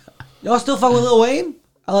KSI. Y'all still fuck with Lil Wayne?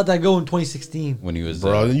 I let that go in 2016. When he was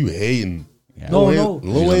Bro, you hating. No, Lil no. Wayne, He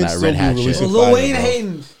was Lil on Wayne that still Red be Hat shit. releasing Lil fire, Wayne bro.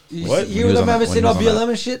 hating. What? You hear them having sitting on BLM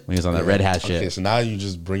and shit? when he was on that Red Hat shit. Okay, so now you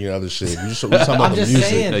just bringing other shit. We just talking about I'm the just music.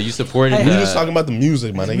 saying. No, you supported. Hey, We hey. just talking about the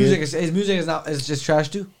music, my nigga. His music is not. It's just trash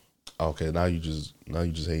too. Okay, now you just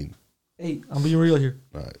hating. Hey, I'm being real here.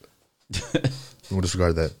 All right. We'll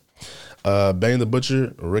disregard that. Benny the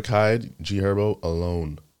Butcher, Rick Hyde, G Herbo,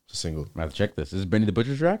 Alone. It's a single. I have to check this. Is this Benny the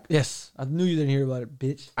Butcher track? Yes, I knew you didn't hear about it,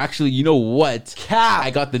 bitch. Actually, you know what? Cap.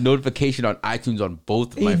 I got the notification on iTunes on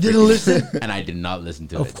both And my you didn't freaking- listen? and I did not listen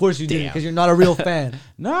to it. Of course you didn't, Damn. because you're not a real fan.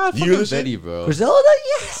 Nah, You hear fucking this shit? Benny, bro. Griselda,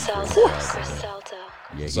 yes.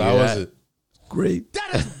 Yeah, So hear how was that? it? Great.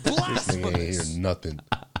 This nigga ain't hear nothing.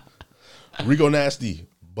 Rico Nasty,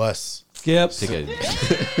 Bus. Skip. Sick of-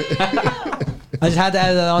 I just had to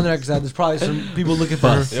add that on there because there's probably some people looking for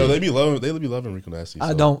her. Yo, they be loving Rico Nasty. I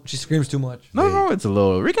so. don't. She screams too much. No, it's a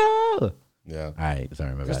little Rico. All Yeah. right,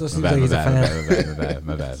 sorry, my bad. Crystal My seems bad, like my he's a bad,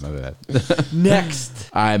 my bad, my bad. Next.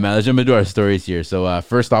 All right, man, let's jump into our stories here. So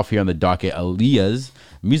first off here on the docket, Aaliyah's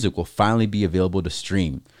music will finally be available to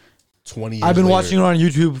stream. 20 years I've been later. watching her on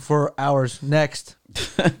YouTube for hours. Next.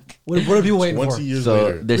 What are people waiting 20 for? years So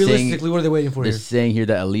later. they're saying, Realistically, what are they waiting for they're here? saying here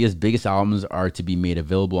that Aaliyah's biggest albums are to be made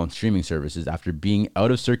available on streaming services after being out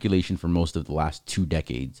of circulation for most of the last 2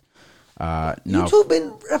 decades. Now, YouTube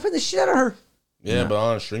been repping the shit out of her. Yeah, but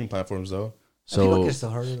on streaming platforms though. People so can still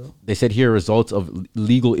hurt her though. they said here results of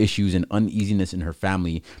legal issues and uneasiness in her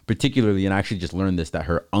family, particularly, and I actually just learned this, that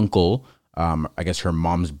her uncle, I guess her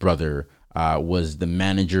mom's brother, was the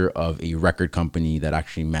manager of a record company that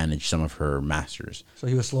actually managed some of her masters. So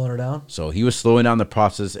he was slowing her down. So he was slowing down the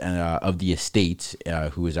process of the estate,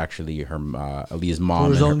 who is actually her Aaliyah's mom For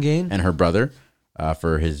his and her, own gain? and her brother,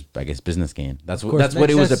 for his, I guess, business gain. That's course, what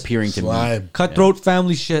makes it was sense. appearing to me. Slime. Cutthroat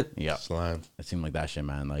family shit. Yeah, Slime. it seemed like that shit,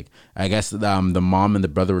 man. Like, I guess the mom and the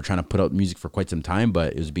brother were trying to put out music for quite some time,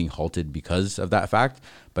 but it was being halted because of that fact.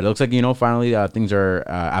 But it looks like, finally things are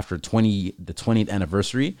after the 20th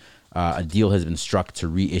anniversary. A deal has been struck to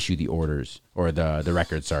reissue the orders, or the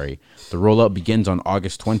record, sorry. The rollout begins on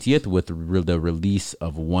August 20th with the release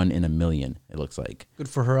of 1 in a Million, it looks like. Good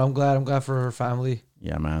for her. I'm glad for her family.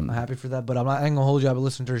 Yeah, man. I'm happy for that. But I ain't gonna hold you. I've been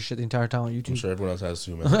listening to her shit the entire time on YouTube. I'm sure everyone else has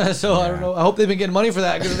too, man. So I don't know. I hope they've been getting money for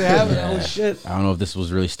that because they haven't. Holy shit. I don't know if this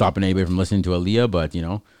was really stopping anybody from listening to Aaliyah, but,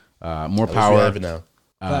 more At least we power, have it now.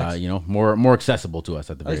 Facts. more accessible to us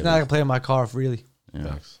at the very It's not least. gonna play in my car freely.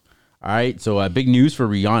 Yeah. All right, so big news for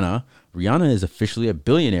Rihanna. Rihanna is officially a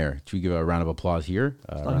billionaire. Should we give a round of applause here?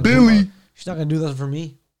 Billy. She's not gonna do that for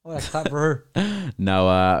me. Oh, that's time for her. Now,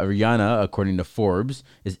 Rihanna, according to Forbes,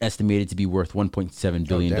 is estimated to be worth $1.7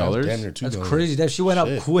 billion. Damn near $2 That's billion. crazy. That she went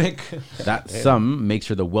Shit. up quick. That sum makes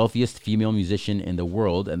her the wealthiest female musician in the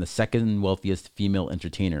world and the second wealthiest female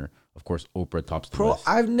entertainer. Of course, Oprah tops the Bro, list.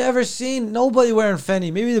 I've never seen nobody wearing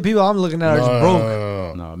Fendi. Maybe the people I'm looking at are just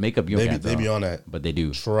broke. No, makeup you They can't be tell, on that. but they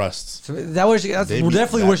do. Trust. So that's They be-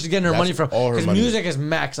 definitely where she's getting her that's money from. all her Because money. music is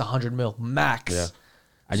max 100 mil. Max. Yeah.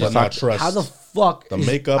 I But just not talked. trust. How the fuck? The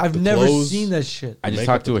makeup, I've the never clothes. seen that shit. I just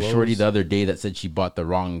Makeup, talked to the a shorty clothes. the other day that said she bought the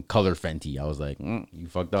wrong color Fenty. I was like, you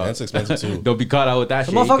fucked up. That's expensive too. Don't be caught out with that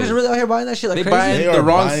The shit. motherfuckers 'cause are really out here buying that shit like they crazy. buy They the are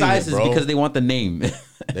wrong buying it, sizes bro. because they want the name.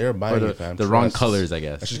 They're buying Or it, fam. the wrong Trust. colors, I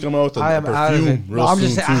And guess. she's coming out with I a am out of it. perfume real No, I'm soon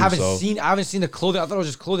just saying, too. I so. haven't seen the clothing. I thought it was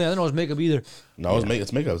just clothing. I didn't know it was makeup either. No, it's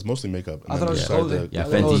makeup. It's mostly makeup. I thought it was clothing. Yeah, I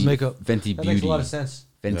thought it was Fenty, makeup. Fenty That Beauty. makes a lot of sense.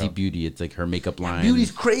 Fenty Yeah. Beauty. It's like her makeup line.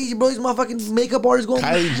 Beauty's crazy, bro. These motherfucking makeup artists going.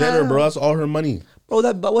 Kylie Jenner, bro. That's all her money.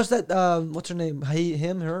 Bro, but what's that? What's her name?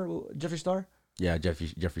 Him, her, Jeffree Star. Yeah,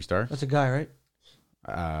 Jeffree Star. That's a guy, right?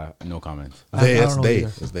 No comments. They. I It's don't know they.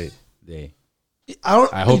 either. It's they. They.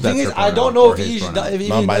 I hope the thing that's is, her I don't pronoun know or if he his even, pronoun. if he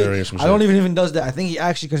Non-binary even or some I don't shit. even does that. I think he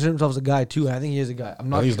actually considers himself as a guy too. And I think he is a guy. I'm I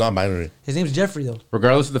not. think he's non-binary. His name's Jeffrey though.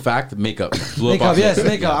 Regardless of the fact, makeup. Blew up Makeup, off yes, it.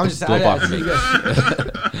 makeup. I'm just Blew up off saying.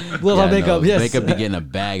 makeup. Blew up makeup, yes. Makeup be getting a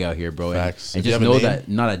bag out here, bro. Facts. And If you just have a know name- that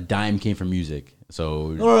not a dime came from music. So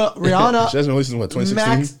No, Rihanna. She hasn't released in what 2016.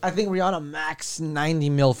 Max, I think Rihanna max 90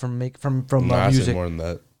 mil from Nah, I say music. more than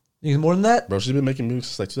that, You think more than that? bro. She's been making music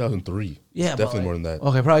since like 2003. Yeah, It's definitely but more than that.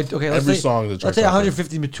 Okay, probably. Okay, let's Every say, song is a let's say chart topper.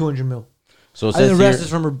 150 to 200 mil. So it I think says the rest here,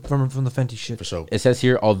 is from the Fenty shit. For sure. it says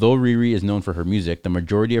here, although Riri is known for her music, the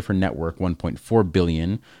majority of her net worth, 1.4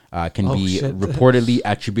 billion, can be shit. reportedly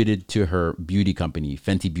attributed to her beauty company,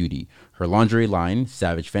 Fenty Beauty. Her lingerie line,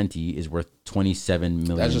 Savage Fenty, is worth 27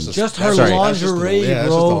 million. That's Just her Sorry. lingerie, That's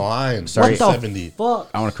bro. just the line. Sorry. What the 70. fuck?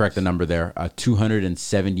 I want to correct the number there.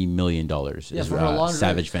 $270 million Yeah, is for her lingerie.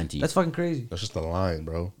 Savage Fenty. That's fucking crazy. That's just the line,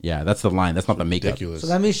 bro. Yeah, that's the line. That's not the makeup. Ridiculous. So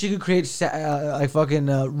that means she could create like fucking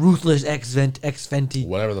ruthless X Fenty.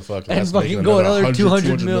 Whatever the fuck. And That's fucking making go another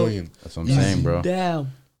 200 million. That's what I'm saying, bro.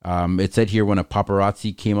 Damn. It said here when a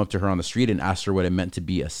paparazzi came up to her on the street and asked her what it meant to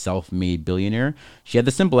be a self-made billionaire, she had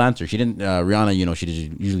the simple answer. She didn't, Rihanna, she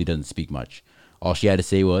usually doesn't speak much. All she had to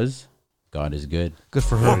say was, God is good. Good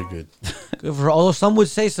for her. Very good. Good for her. Although some would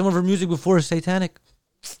say some of her music before is satanic.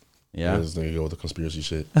 Yeah. This nigga go with the conspiracy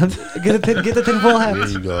shit. Get the tinfoil hat. There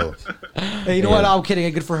you go. Hey, you know what? I'm kidding.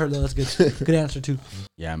 Good for her though. That's good. Good answer too.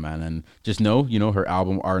 Yeah, man. And just know, her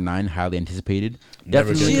album R9, highly anticipated.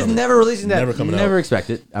 Never Definitely. She is coming. never releasing that. Never coming Never out.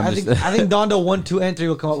 expect it. I think Donda 1, 2, and 3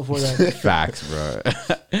 will come out before that. Facts, bro.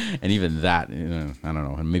 And even that, I don't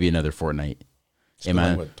know, maybe another fortnight. It's Hey, been man.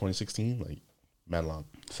 like, what, 2016? Like, mad long.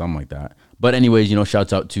 Something like that. But anyways,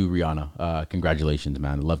 shouts out to Rihanna. Congratulations,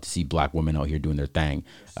 man. Love to see black women out here doing their thing,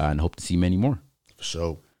 and hope to see many more. For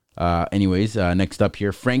sure. Anyways, next up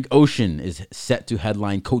here, Frank Ocean is set to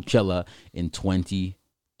headline Coachella in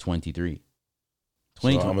 2023. So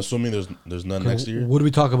I'm assuming there's none next year. What do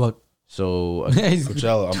we talk about? So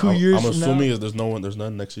Coachella. 2 years I'm from assuming now? there's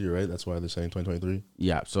none next year, right? That's why they're saying 2023.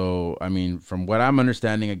 yeah. So I mean, from what I'm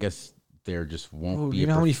understanding, I guess there just won't be. You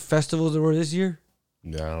know how many festivals there were this year?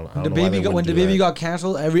 Yeah, I don't When know why they wouldn't the do baby that. got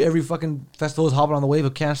canceled, every fucking festival was hopping on the wave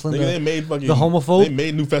of canceling Nigga, they made the homophobe. They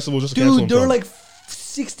made new festivals just to cancel Dude, there were them. like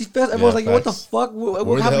 60 festivals. Everyone's like, what the facts. fuck? What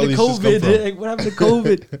Where the happened to hell these shits come COVID? from? Like, what happened to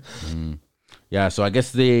COVID? Yeah, so I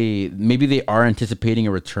guess they are anticipating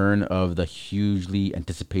a return of the hugely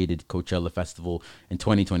anticipated Coachella Festival in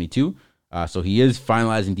 2022. So he is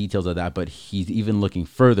finalizing details of that, but he's even looking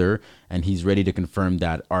further, and he's ready to confirm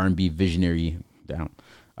that R&B visionary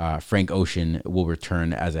Frank Ocean will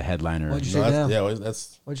return as a headliner. Why'd you say damn? What'd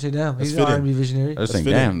Why'd you say damn? He's an fitting. R&B visionary. I was That's saying,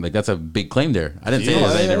 fitting. damn, like that's a big claim there. I didn't say Yeah,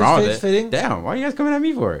 there's anything it's wrong with fitting, it. fitting. Damn, why are you guys coming at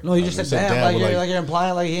me for it? No, you just said said damn. damn, Like, but you're, like- like you're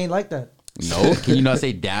implying like he ain't like that. No, can you not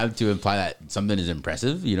say damn to imply that something is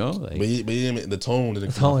impressive? Like, But the tone didn't The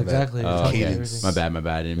come tone, off of that. exactly. oh, The tone, okay. everything. My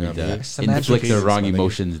bad. I didn't mean to Semantics. inflict the wrong My nigga.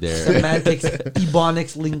 emotions there. Semantics,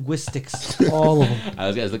 ebonics, linguistics, all of them. I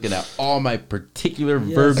was guys looking at all my particular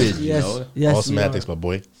verbiage, yes, you know? yes, All you semantics, are. my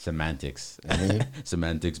boy. Semantics. Mhm.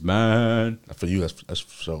 Semantics, man. For you, that's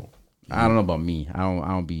for sure. I don't know about me. I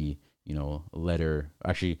don't be, letter.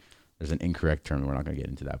 Actually, there's an incorrect term. We're not going to get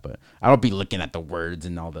into that, but I don't be looking at the words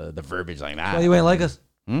and all the verbiage like that. Why you ain't like us?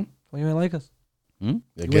 Hmm? Why you ain't like us? Yeah, You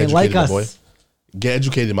get ain't like educated, my us. boy. Get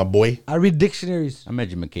educated, my boy. I read dictionaries. I'm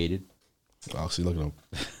educated. Oh, see, look at him.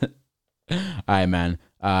 All right, man.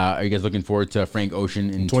 Are you guys looking forward to Frank Ocean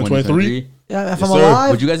in 2023? 2023? Yeah, if Yes, I'm sir.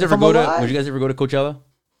 alive. Would you guys if ever I'm go alive, to Coachella?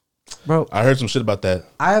 Bro, I heard some shit about that.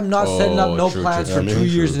 I am not setting up no true, plans true. for I mean, 2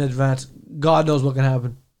 years true. in advance. God knows what can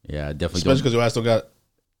happen. Yeah, definitely. Especially because your ass still got.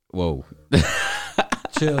 Whoa.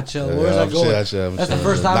 Chill. Yeah, Where's I I'm going? chill. That's the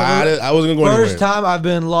first time. I wasn't gonna go First anywhere. time I've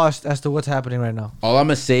been lost as to what's happening right now. All I'm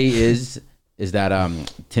gonna say is that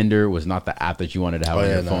Tinder was not the app that you wanted to have on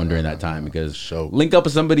your phone during that time because link up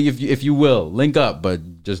with somebody if you will link up,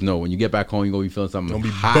 but just know when you get back home you're gonna be feeling something Gonna be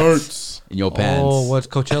hot burnt in your pants. Oh, what's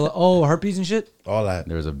Coachella? Oh, herpes and shit. All that.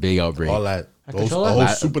 There was a big outbreak. All that. At The Coachella? whole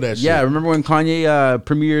soup of that shit. Yeah, remember when Kanye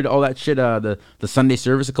premiered all that shit? The Sunday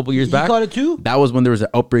service a couple years He back. caught it too? That was when there was an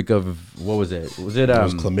outbreak of what was it? Was it It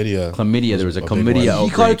was chlamydia. Chlamydia. There was a big chlamydia one. He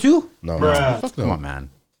outbreak. caught it too? No, Bruh. fuck no. Come on, man.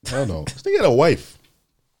 Hell no. This nigga had a wife.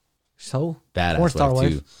 So Badass porn star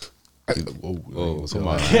wife, wife. too. Whoa, come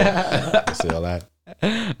on. Say all that.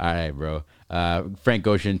 All right, bro. Frank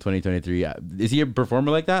Ocean, 2023. Is he a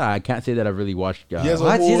performer like that? I can't say that I've really watched. He has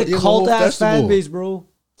What? He's a cult ass fan base, bro.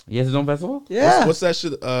 He has his own festival? Yeah. What's that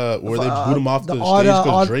shit? Where they boot him off the stage odd- because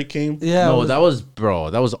odd- Drake came. Yeah. No, it was-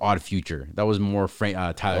 that was Odd Future. That was more Frank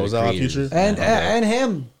Tyler. Oh, was the that Odd Creator's. Future? and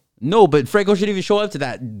him. No, but Frank Ocean didn't even show up to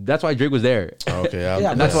that. That's why Drake was there. Okay,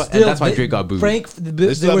 Yeah, And that's but why- that's why Drake got booed. Frank,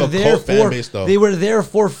 they still were have a there cult fan for. base, though. They were there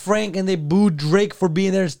for Frank, and they booed Drake for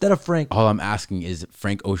being there instead of Frank. All I'm asking is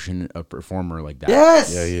Frank Ocean a performer like that?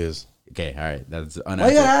 Yes. Yeah, he is. Okay, all right. That's you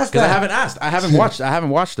unanswered. gotta ask Because I that? haven't asked. I haven't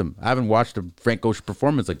watched him. I haven't watched a Frank Ocean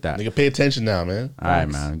performance like that. Nigga, pay attention now, man. All right,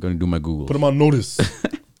 man. I'm gonna do my Google. Put him on notice.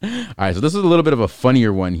 All right, so this is a little bit of a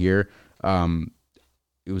funnier one here.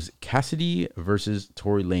 It was Cassidy versus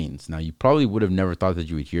Tory Lanez. Now, you probably would have never thought that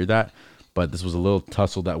you would hear that, but this was a little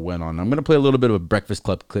tussle that went on. I'm going to play a little bit of a Breakfast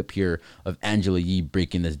Club clip here of Angela Yee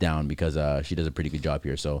breaking this down because she does a pretty good job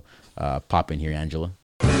here. So pop in here, Angela.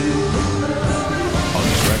 On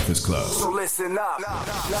the Breakfast Club. So listen up.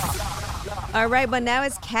 All right, but now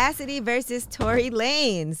it's Cassidy versus Tory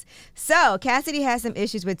Lanez. So Cassidy has some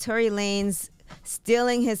issues with Tory Lanez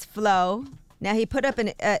stealing his flow. Now, he put up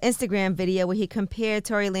an Instagram video where he compared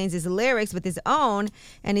Tory Lanez's lyrics with his own,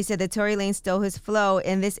 and he said that Tory Lanez stole his flow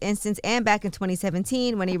in this instance and back in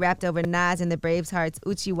 2017 when he rapped over Nas and the Bravehearts'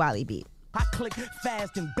 Uchi Wally beat. I click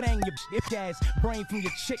fast and bang your gas brain from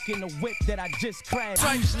your chick in the whip that I just crashed.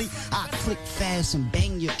 Usually I click fast and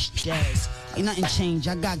bang your ass. Ain't nothing changed.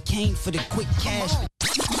 I got cane for the quick cash.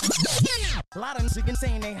 A lot of niggas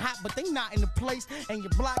saying they hot, but they not in the place. And your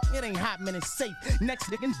block, it ain't hot, man, it's safe. Next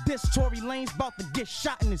nigga, this Tory Lanez about to get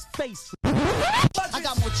shot in his face. I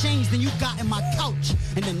got more chains than you got in my couch.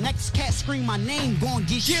 And the next cat scream my name, gon'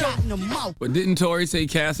 get shot in the mouth. But didn't Tory say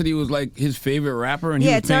Cassidy was like his favorite rapper? And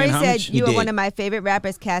yeah, he was Tory paying homage? said, you are one of my favorite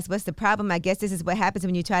rappers, Cass. What's the problem? I guess this is what happens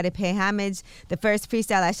when you try to pay homage. The first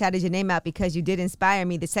freestyle, I shouted your name out because you did inspire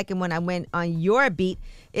me. The second one, I went on your beat.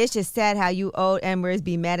 It's just sad how you old N-words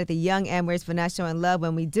be mad at the young N-words for not showing love.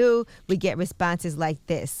 When we do, we get responses like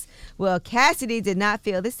this. Well, Cassidy did not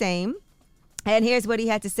feel the same. And here's what he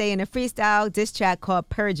had to say in a freestyle diss track called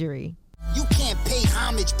Perjury. You can't pay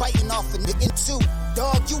homage biting off a nigga too.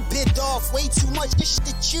 Dog, you bit off way too much this shit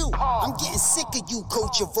to chew. I'm getting sick of you,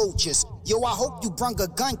 coach of vultures. Yo, I hope you brung a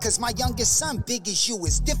gun, cause my youngest son big as you.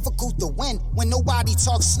 It's difficult to win when nobody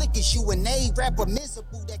talks slick as you. And they rapper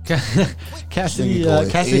miserable. Cassidy's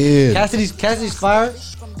fire.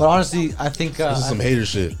 But honestly, I think this is some hater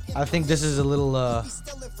shit. I think this is a little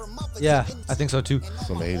yeah, I think so too.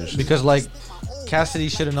 Some hater shit. Because like Cassidy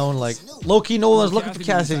should have known, like low key, no one was looking for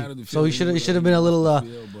Cassidy, so he should have been a little.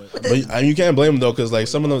 But you can't blame him though, because like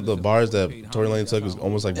some of the bars that Tory Lanez took was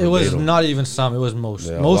almost like verbatim. It was not even some. It was most.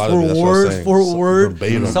 Yeah, most were word for word.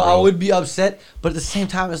 Verbatim, so bro. I would be upset, but at the same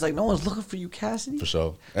time, it's like no one's looking for you, Cassidy. For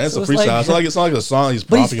sure. And it's So a it's freestyle. It's not like a song he's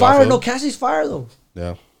But profiting he's fire off of. though. Cassidy's fire though.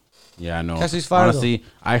 Yeah. Yeah, I know. Cassidy's fire, honestly,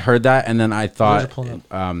 I heard that and then I thought, Where's it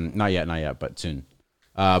pulling not yet, but soon.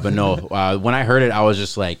 But no, when I heard it, I was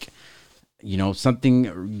just like, you know,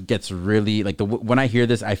 something gets really like when I hear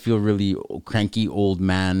this, I feel really cranky old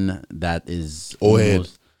man that is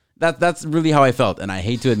almost, that's really how I felt, and I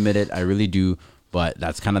hate to admit it, I really do, but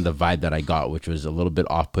that's kind of the vibe that I got, which was a little bit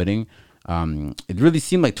off-putting. It really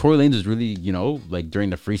seemed like Tory Lanez was really, you know, like during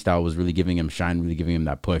the freestyle was really giving him shine, really giving him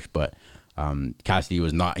that push, but Cassidy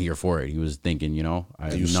was not here for it. He was thinking, you know,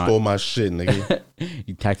 you stole my shit, nigga.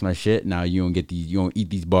 You taxed my shit. Now you don't get these. You don't eat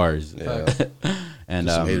these bars. Yeah. And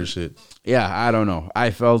some hater shit. Yeah, I don't know. I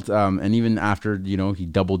felt, and even after, you know, he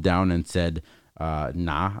doubled down and said,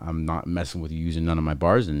 "Nah, I'm not messing with you using none of my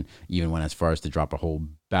bars." And even went as far as to drop a whole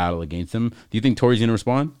battle against him. Do you think Tory's gonna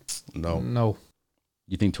respond? No.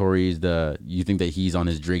 You think you think that he's on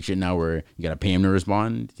his Drake shit now where you gotta pay him to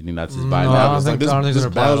respond? Do you think that's his vibe? No, I don't think This so.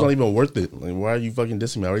 battle's not even worth it. Like, why are you fucking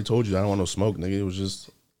dissing me? I already told you I don't want no smoke, nigga. It was just,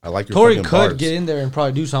 I like your Tory fucking could bars. get in there and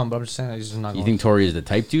probably do something, but I'm just saying he's just not going. You think Tory is the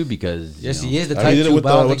type to? Because yes, you know, he is the I type mean, he did to. it with But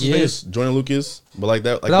I don't what's think his he face, is. Jordan Lucas, but like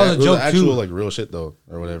that, But that was a joke, actual too. like real shit though,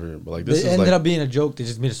 or whatever. But like this It is ended like, up being a joke. They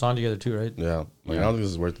just made a song together too, right? yeah, like I don't think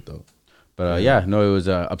this is worth it though. But yeah, no, it was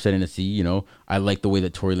upsetting to see. You know, I like the way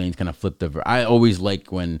that Tory Lanez kind of flipped the. I always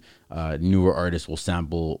like when newer artists will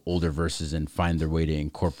sample older verses and find their way to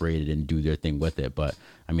incorporate it and do their thing with it. But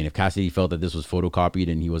I mean, if Cassidy felt that this was photocopied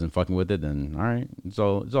and he wasn't fucking with it, then all right, it's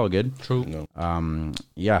all good. True. No.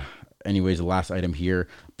 Yeah. Anyways, the last item here,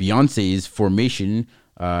 Beyonce's Formation.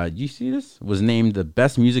 You see this? Was named the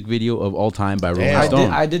best music video of all time by Rolling Stone.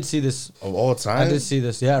 I did see this Of all time, I did see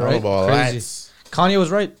this. Yeah, I don't right. know about Crazy. Kanye was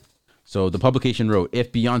right. So the publication wrote,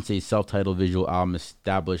 if Beyonce's self-titled visual album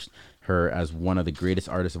established her as one of the greatest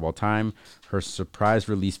artists of all time, her surprise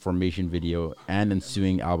release Formation video and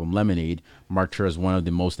ensuing album Lemonade marked her as one of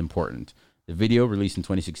the most important. The video, released in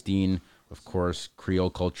 2016, of course, Creole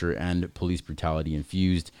culture and police brutality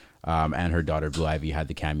infused, and her daughter Blue Ivy had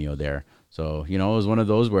the cameo there. So, you know, it was one of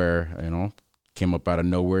those where, you know, came up out of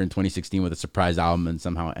nowhere in 2016 with a surprise album and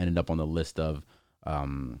somehow ended up on the list of,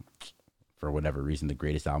 for whatever reason, the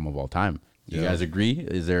greatest album of all time. Do you guys agree?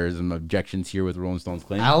 Is there some objections here with Rolling Stone's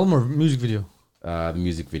claim? Album or music video? The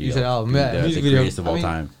music video. You said album. Yeah, the music video. greatest of all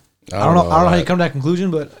time. I don't know how you come to that conclusion,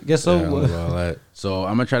 but I guess so. Yeah, I don't know about that. So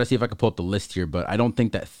I'm gonna try to see if I can pull up the list here, but I don't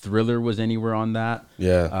think that Thriller was anywhere on that.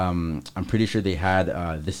 Yeah. I'm pretty sure they had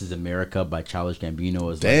This Is America by Childish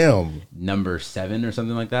Gambino as Damn. number 7 or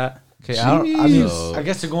something like that. Okay, I mean, So- I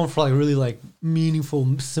guess they're going for like really like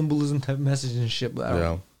meaningful symbolism type message and shit, but I don't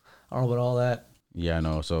know about all that. Yeah,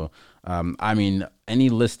 no. So, I mean, any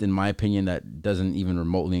list, in my opinion, that doesn't even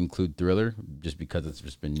remotely include Thriller, just because it's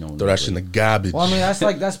just been known. Throw that shit in the garbage. Well, I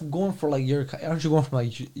mean, that's going for like your. Aren't you going from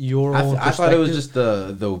like your own? I thought it was just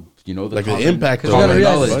the you know the like the impact. Because you gotta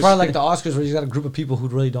realize it's probably like the Oscars where you got a group of people who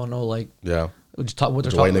really don't know what they're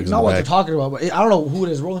talking. Not what they're talking about, but I don't know who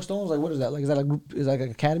it is. Rolling Stones, like what is that? Like is that a group? Is that like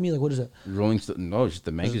an academy? Like what is it? Rolling Stone? No, it's just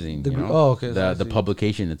the magazine. Okay. The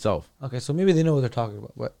publication itself. Okay, so maybe they know what they're talking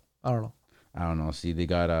about, but I don't know. I don't know. See, they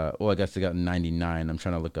got I guess they got 99. I'm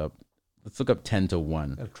trying to look up. Let's look up 10 to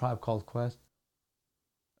 1. A Tribe Called Quest.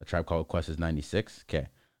 A Tribe Called Quest is 96. Okay,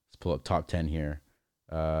 let's pull up top 10 here.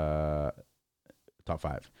 Top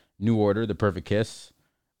 5. New Order, The Perfect Kiss.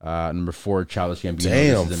 Number 4, Childish Gambino.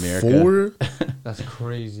 Damn, This Is America. 4? That's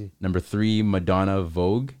crazy. Number 3, Madonna,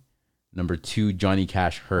 Vogue. Number 2, Johnny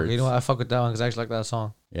Cash, Hurts. Okay, you know what? I fuck with that one because I actually like that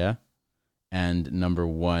song. Yeah. And number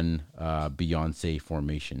 1, Beyonce,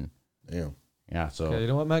 Formation. Damn. Yeah, so okay, you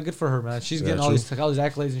know what, man? Good for her, man. She's getting all these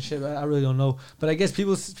accolades and shit. Man. I really don't know, but I guess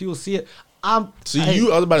people see it. I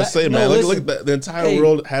was about to say, man. Look at the entire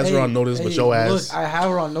world has her on notice, but your ass. Look, I have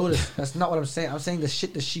her on notice. That's not what I'm saying. I'm saying the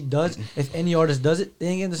shit that she does. If any artist does it, they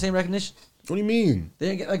ain't getting the same recognition. What do you mean?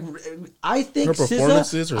 They ain't get like. I think her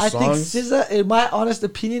performances, her songs. I think SZA, in my honest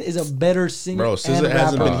opinion, is a better singer. Bro, SZA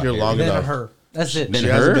hasn't been here long enough. Her. That's it. Than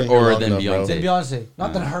her or than Beyonce? Than Beyonce.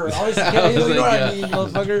 Not than her. Always, you know what I mean,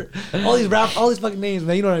 motherfucker. All these fucking names,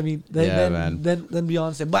 man. You know what I mean? Then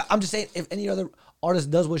Beyonce. But I'm just saying, if any other artist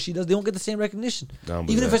does what she does, they don't get the same recognition.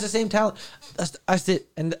 Even if it's the same talent. That's it.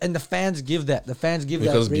 And the fans give that. The fans give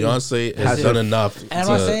because that. Because Beyonce has done enough. And I'm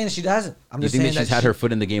not saying she doesn't. I'm just saying that she's had her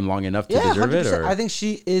foot in the game long enough to deserve 100%. It? Or? I think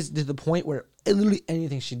she is to the point where literally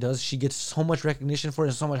anything she does, she gets so much recognition for it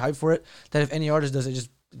and so much hype for it that if any artist does it, just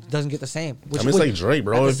doesn't get the same. Which, it's like Drake,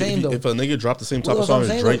 bro. If a nigga dropped the same type of song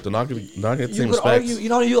as Drake, they're not gonna get the same respect.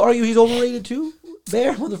 You argue he's overrated too?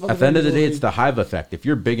 Bear, at the end of the day, it's the hive effect. If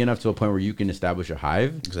you're big enough to a point where you can establish a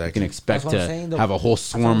hive, you can expect to have a whole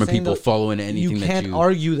swarm of people following anything that you... You can't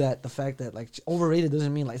argue that the fact that like overrated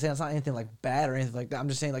doesn't mean like saying it's not anything like bad or anything like that. I'm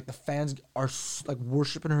just saying like the fans are like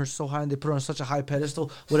worshiping her so high and they put her on such a high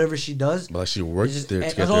pedestal. Whatever she does, but like she works there.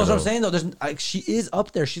 That's what I'm saying though. There's like she is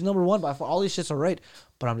up there. She's number 1 by far. All these shits are right,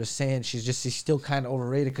 but I'm just saying she's still kind of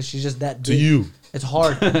overrated because she's just that big. To you, it's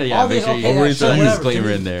hard. Yeah, make sure you put a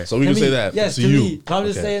disclaimer in there. So we can say that. Yes, to you. But I'm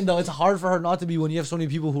just saying though, it's hard for her not to be when you have so many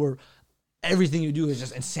people who are everything you do is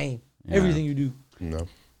just insane. Yeah. Everything you do. No.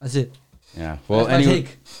 That's it. Yeah. Well, anyway,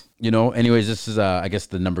 anyways, this is I guess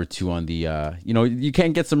the number 2 on the you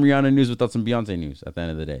can't get some Rihanna news without some Beyonce news at the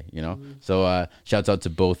end of the day, So shouts out to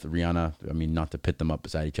both Rihanna. I mean, not to pit them up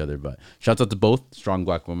beside each other, but shouts out to both. Strong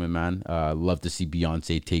black woman, man. Love to see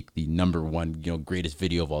Beyonce take the number 1, greatest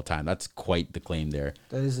video of all time. That's quite the claim there.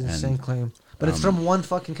 That is an insane claim. But it's from one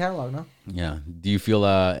fucking catalog, no? Yeah. Do you feel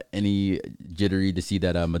any jittery to see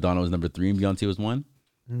that Madonna was number 3 and Beyonce was 1?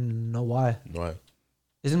 No, why? Why?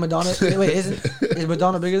 Isn't Madonna? Is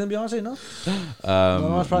Madonna bigger than Beyonce? No.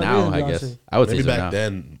 Now I guess I would maybe say back now.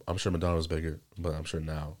 then. I'm sure Madonna was bigger, but I'm sure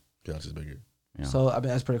now Beyonce's bigger. Yeah. So I mean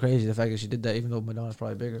that's pretty crazy the fact that she did that, even though Madonna's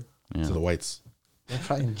probably bigger. Yeah. To the whites.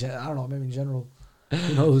 Probably I don't know, maybe in general.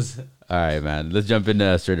 Who knows? All right, man. Let's jump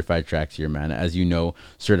into certified tracks here, man. As you know,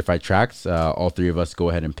 certified tracks, all 3 of us go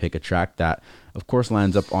ahead and pick a track that, of course,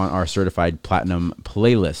 lands up on our certified platinum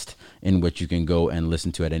playlist, in which you can go and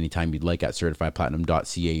listen to at any time you'd like at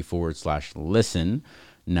certifiedplatinum.ca/listen.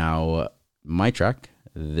 Now, my track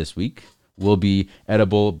this week will be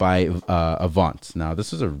Edible by Avant. Now,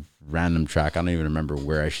 this is a random track. I don't even remember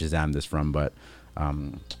where I Shazammed this from, but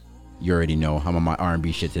you already know I'm on my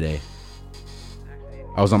R&B shit today.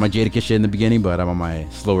 I was on my Jadakiss shit in the beginning, but I'm on my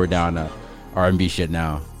slower down R&B shit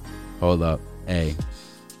now. Hold up. Hey.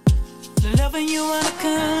 Loving you under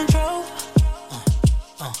control.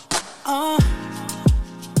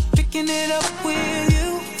 Picking it up with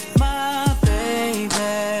you, my baby.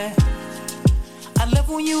 I love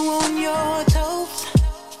when you on your toes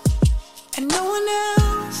and no one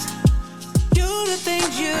else do the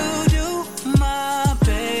things you do, my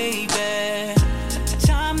baby.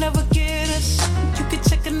 Time never get us. You can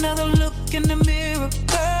take another look in the mirror,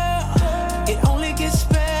 girl. It only gets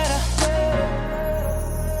better.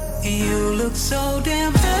 You look so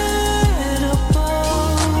damn edible.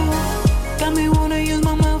 Got me wanna use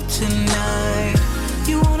my mouth tonight.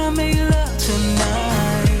 You wanna make love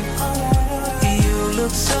tonight. You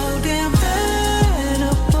look so damn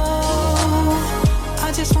edible.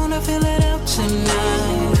 I just wanna feel it out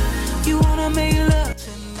tonight. You wanna make love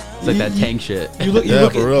tonight. It's like that tank shit. You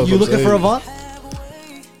looking for Avant?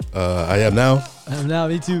 I am now. I am now,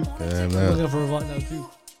 me too. I am I'm looking for Avant now too.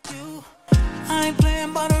 I ain't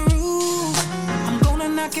playing by the rules.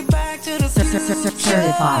 get back to the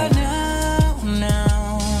certified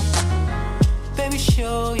now. Baby,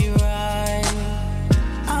 show you right.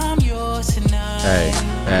 I'm yours tonight.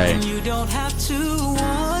 Hey. And you don't have to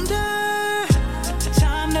wonder.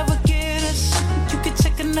 Time never get us. You can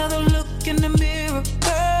take another look in the mirror,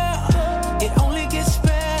 girl. It only gets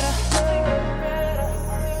better.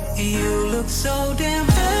 You look so damn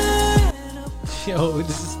bad. Yo,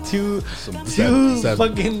 this is too that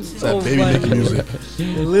fucking baby making music.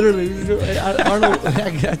 Literally, Arnold.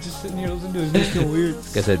 I just sitting here listening to it. It makes me weird.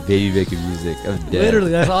 Like I said, baby making music. I'm dead.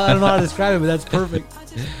 Literally, that's all. I don't know how to describe it, but that's perfect.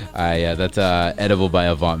 Yeah, that's Edible by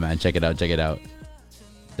Avant, man. Check it out.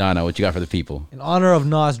 Donna, what you got for the people? In honor of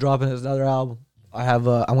Nas dropping his another album, I have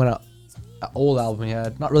I'm gonna an old album he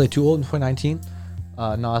had, not really too old, in 2019.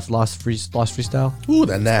 Nas Lost Freestyle. Ooh,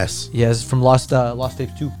 that Nas. Yeah, it's from Lost Tape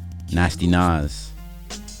 2. Nasty Nas.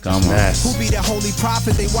 Come on. Who be that holy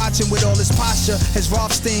prophet they watching with all his posture? His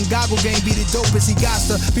Rothstein goggle game be the dopest he got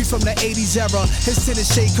to be from the 80s era. His tennis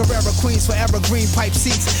shade Carrera, Queens forever, green pipe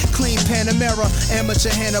seats, clean Panamera, amateur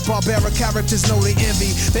Hanna-Barbera characters know they envy.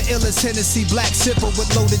 The illest Hennessy, black sipper with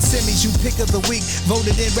loaded semis. You pick of the week,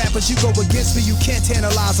 voted in rappers. You go against me, you can't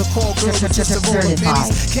tantalize a call girl with just a roll of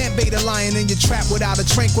pennies. Can't bait a lion in your trap without a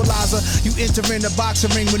tranquilizer. You enter in the boxing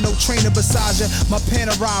ring with no trainer beside you. My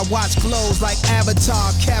Panerai watch glows like Avatar.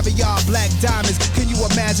 Caviar, black diamonds. Can you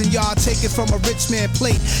imagine y'all taking from a rich man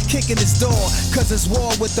plate, kicking his door? Cause it's war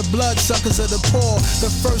with the bloodsuckers of the poor. The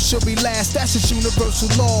first should be last, that's his universal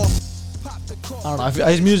law. I don't know. I feel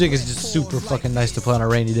his music is just super fucking nice to play on a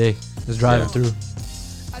rainy day. Just driving through.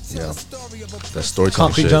 Yeah. That storytelling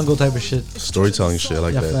Concrete shit. jungle type of shit. Storytelling shit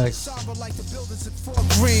like that. Facts.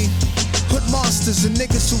 Green, hood monsters and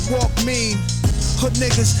niggas who walk mean. Hood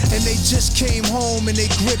niggas and they just came home and they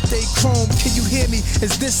grip they chrome. Can you hear me?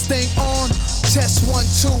 Is this thing on? Test 1,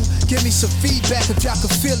 2. Give me some feedback if y'all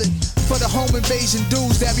can feel it. For the home invasion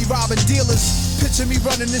dudes that be robbing dealers. Picture me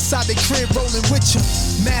running inside the crib rolling with ya.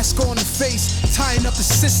 Mask on the face, tying up the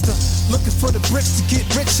sister. Looking for the bricks to get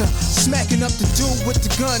richer. Smacking up the dude with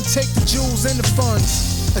the gun, take the jewels and the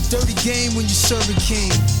funds. A dirty game when you serving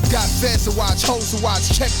king. Got feds to watch, hoes to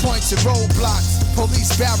watch, checkpoints and roadblocks.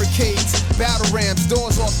 Police barricades, battle rams,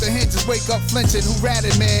 doors off the hinges. Wake up flinching, who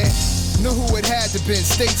ratted, man? Knew who it had to been.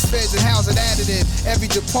 States, feds, and housing added in. Every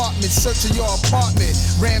department searching your apartment.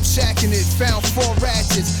 Ramshacking it, found 4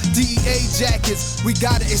 ratchets. DEA jackets, we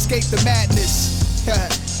gotta escape the madness.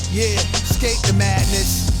 Yeah, escape the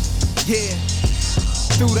madness. Yeah,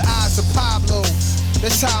 through the eyes of Pablo.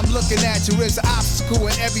 That's how I'm looking at you. It's an obstacle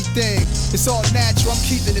in everything. It's all natural. I'm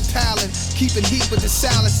keeping it palin', keeping heat with the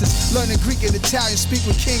silences. Learning Greek and Italian, speak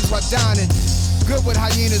with kings while dining. Good with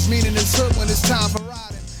hyenas, meaning it's hood when it's time for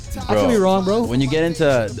riding. I could be wrong, bro. When you get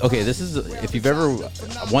into this is if you've ever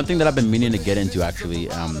one thing that I've been meaning to get into actually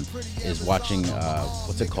is watching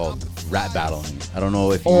what's it called, rap battling. I don't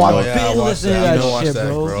know if you know. I've been listening to that shit,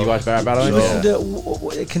 bro. You watch rap battling? You listen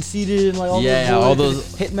to Conceited and like all those all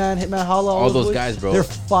those Hitman Holla, all those guys, bro. They're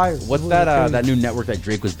fire. What's that new network that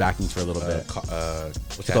Drake was backing for a little bit?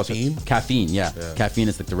 What's it called? Caffeine, yeah. Caffeine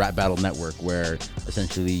is like the rap battle network where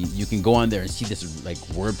essentially you can go on there and see this like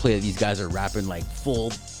wordplay that these guys are rapping like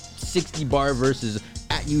full 60 bar verses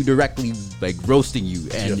at you directly, like roasting you,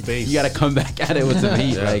 and you gotta come back at it with some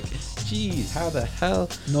heat. Like, geez, how the hell?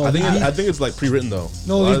 No, I think it's like pre-written though.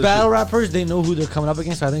 No, these battle rappers, they know who they're coming up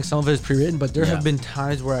against. So I think some of it is pre-written, but there have been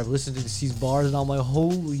times where I've listened to these bars and I'm like,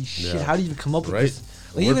 holy shit, how do you even come up with this?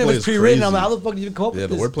 Like, even if it's pre-written, I'm like, how the fuck do you even come up with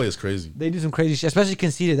this? Yeah, the wordplay is crazy. They do some crazy shit, especially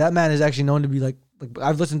Conceited. That man is actually known to be like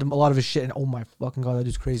I've listened to a lot of his shit, and oh my fucking god, that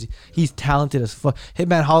dude's crazy. He's talented as fuck.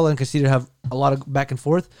 Hitman Holla and Conceited have a lot of back and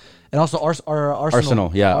forth. And also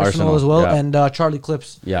Arsenal as well, and Charlie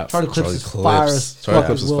Clips. Yeah, Charlie Clips is fire. Charlie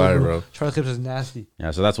Clips is fire, bro. Charlie Clips is nasty.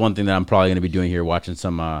 Yeah, so that's one thing that I'm probably gonna be doing here, watching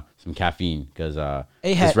some Caffeine, because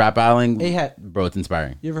this rap battling, bro, it's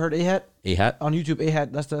inspiring. You ever heard A-Hat? A-Hat on YouTube.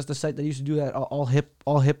 A-Hat, that's the site that used to do that all hip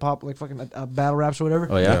hop, like fucking battle raps or whatever.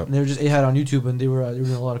 Oh yeah, and they were just A-Hat on YouTube, and they were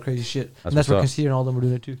doing a lot of crazy shit. That's where Conceited and all of them were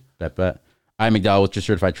doing it too. Bet. All right, McDowell, what's your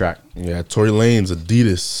certified track? Yeah, Tory Lanez,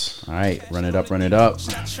 Adidas. All right, run it up.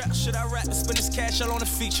 Should I rap and spend this cash all on the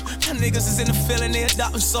feature? My niggas is in the feeling, they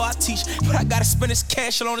adopting, so I teach. But I gotta spend this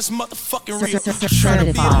cash all on this motherfucking reel. Trying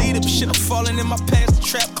to be a leader, but shit, I'm falling in my past. The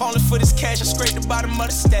trap calling for this cash, I scrape the bottom of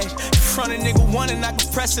the stash. In front of nigga one, and I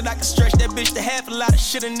can press it, I can stretch that bitch to half. A lot of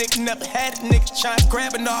shit a nigga never had it. Nigga trying to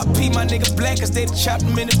grab it, RP, my nigga black, cause they chopped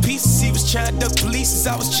him into pieces. He was trying to duck police,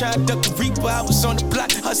 I was trying to duck the reaper. I was on the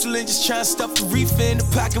block, hustling, just trying to stuff the reefer in the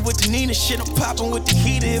pocket with the Nina shit. I'm popping with the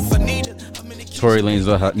heater if I need it. Tory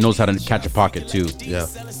Lanez knows how to catch a pocket too. Yeah,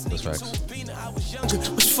 that's facts.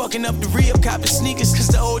 Was fucking up the real cop the sneakers, cause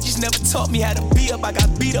the never taught me how to be up. I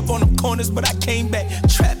got beat up on them corners, but I came back.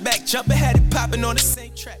 Trap back, jumping, had it popping on the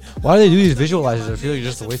same track. Why do they do these visualizers? I feel like it's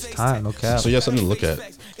just a waste of time. No cap. So you have something to look at.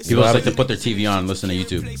 People just like to put their TV on and listen to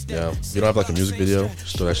YouTube. Yeah. You don't have like a music video,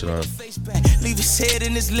 just throw that shit on. Leave his head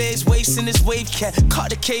in his legs, waist in his wave cap.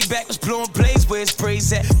 Carter K back was blowing blades where his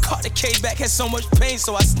braids at. Carter K back had so much pain,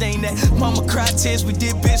 so I stained that. Mama cried tears, we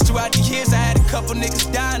did bits throughout the years. I had a couple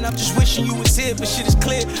niggas dying, I'm just wishing you was here, but shit is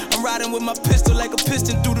clear. I'm riding with my pistol like a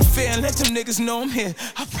piston through the fear and let them niggas know I'm here.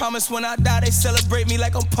 I promise when I die, they celebrate me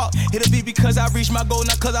like I'm Pac. It'll be because I reached my goal,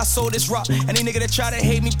 not cause I sold this rock. Any nigga that try to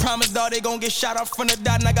hate me, promise dog, they gon' get shot out front of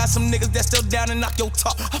dot. And I got some niggas that still down and knock your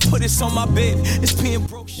top. I put this on my bed, it's being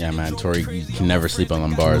broke. Yeah, man, Tori, you can never sleep on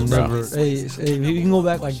them bars, bro. Never. Hey, you can go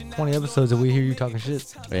back like 20 episodes and we hear you talking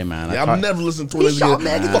shit. Hey, man. Yeah, I'm never listening to it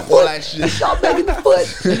again. Fuck all that shit. Shot back in the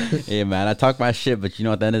foot. Hey, man, I talk my shit, but you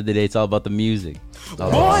know, at the end of the day, it's all about the music.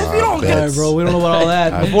 Boy, if you don't get it, bro, we don't know about all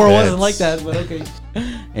that. Before it wasn't like that, but okay.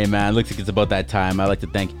 Hey, man, looks like it's about that time. I'd like to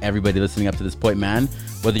thank everybody listening up to this point, man.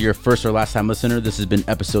 Whether you're a first or last time listener, this has been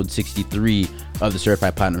episode 63 of the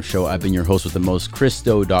Certified Platinum Show. I've been your host with the most,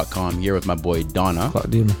 Christo.com, here with my boy Donna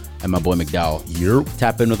and my boy McDowell.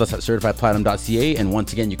 Tap in with us at certifiedplatinum.ca, and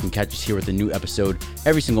once again, you can catch us here with a new episode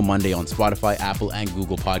every single Monday on Spotify, Apple, and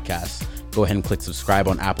Google Podcasts. Go ahead and click subscribe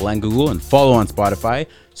on Apple and Google and follow on Spotify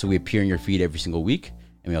so we appear in your feed every single week,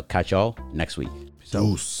 and we'll catch y'all next week.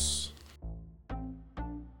 Peace.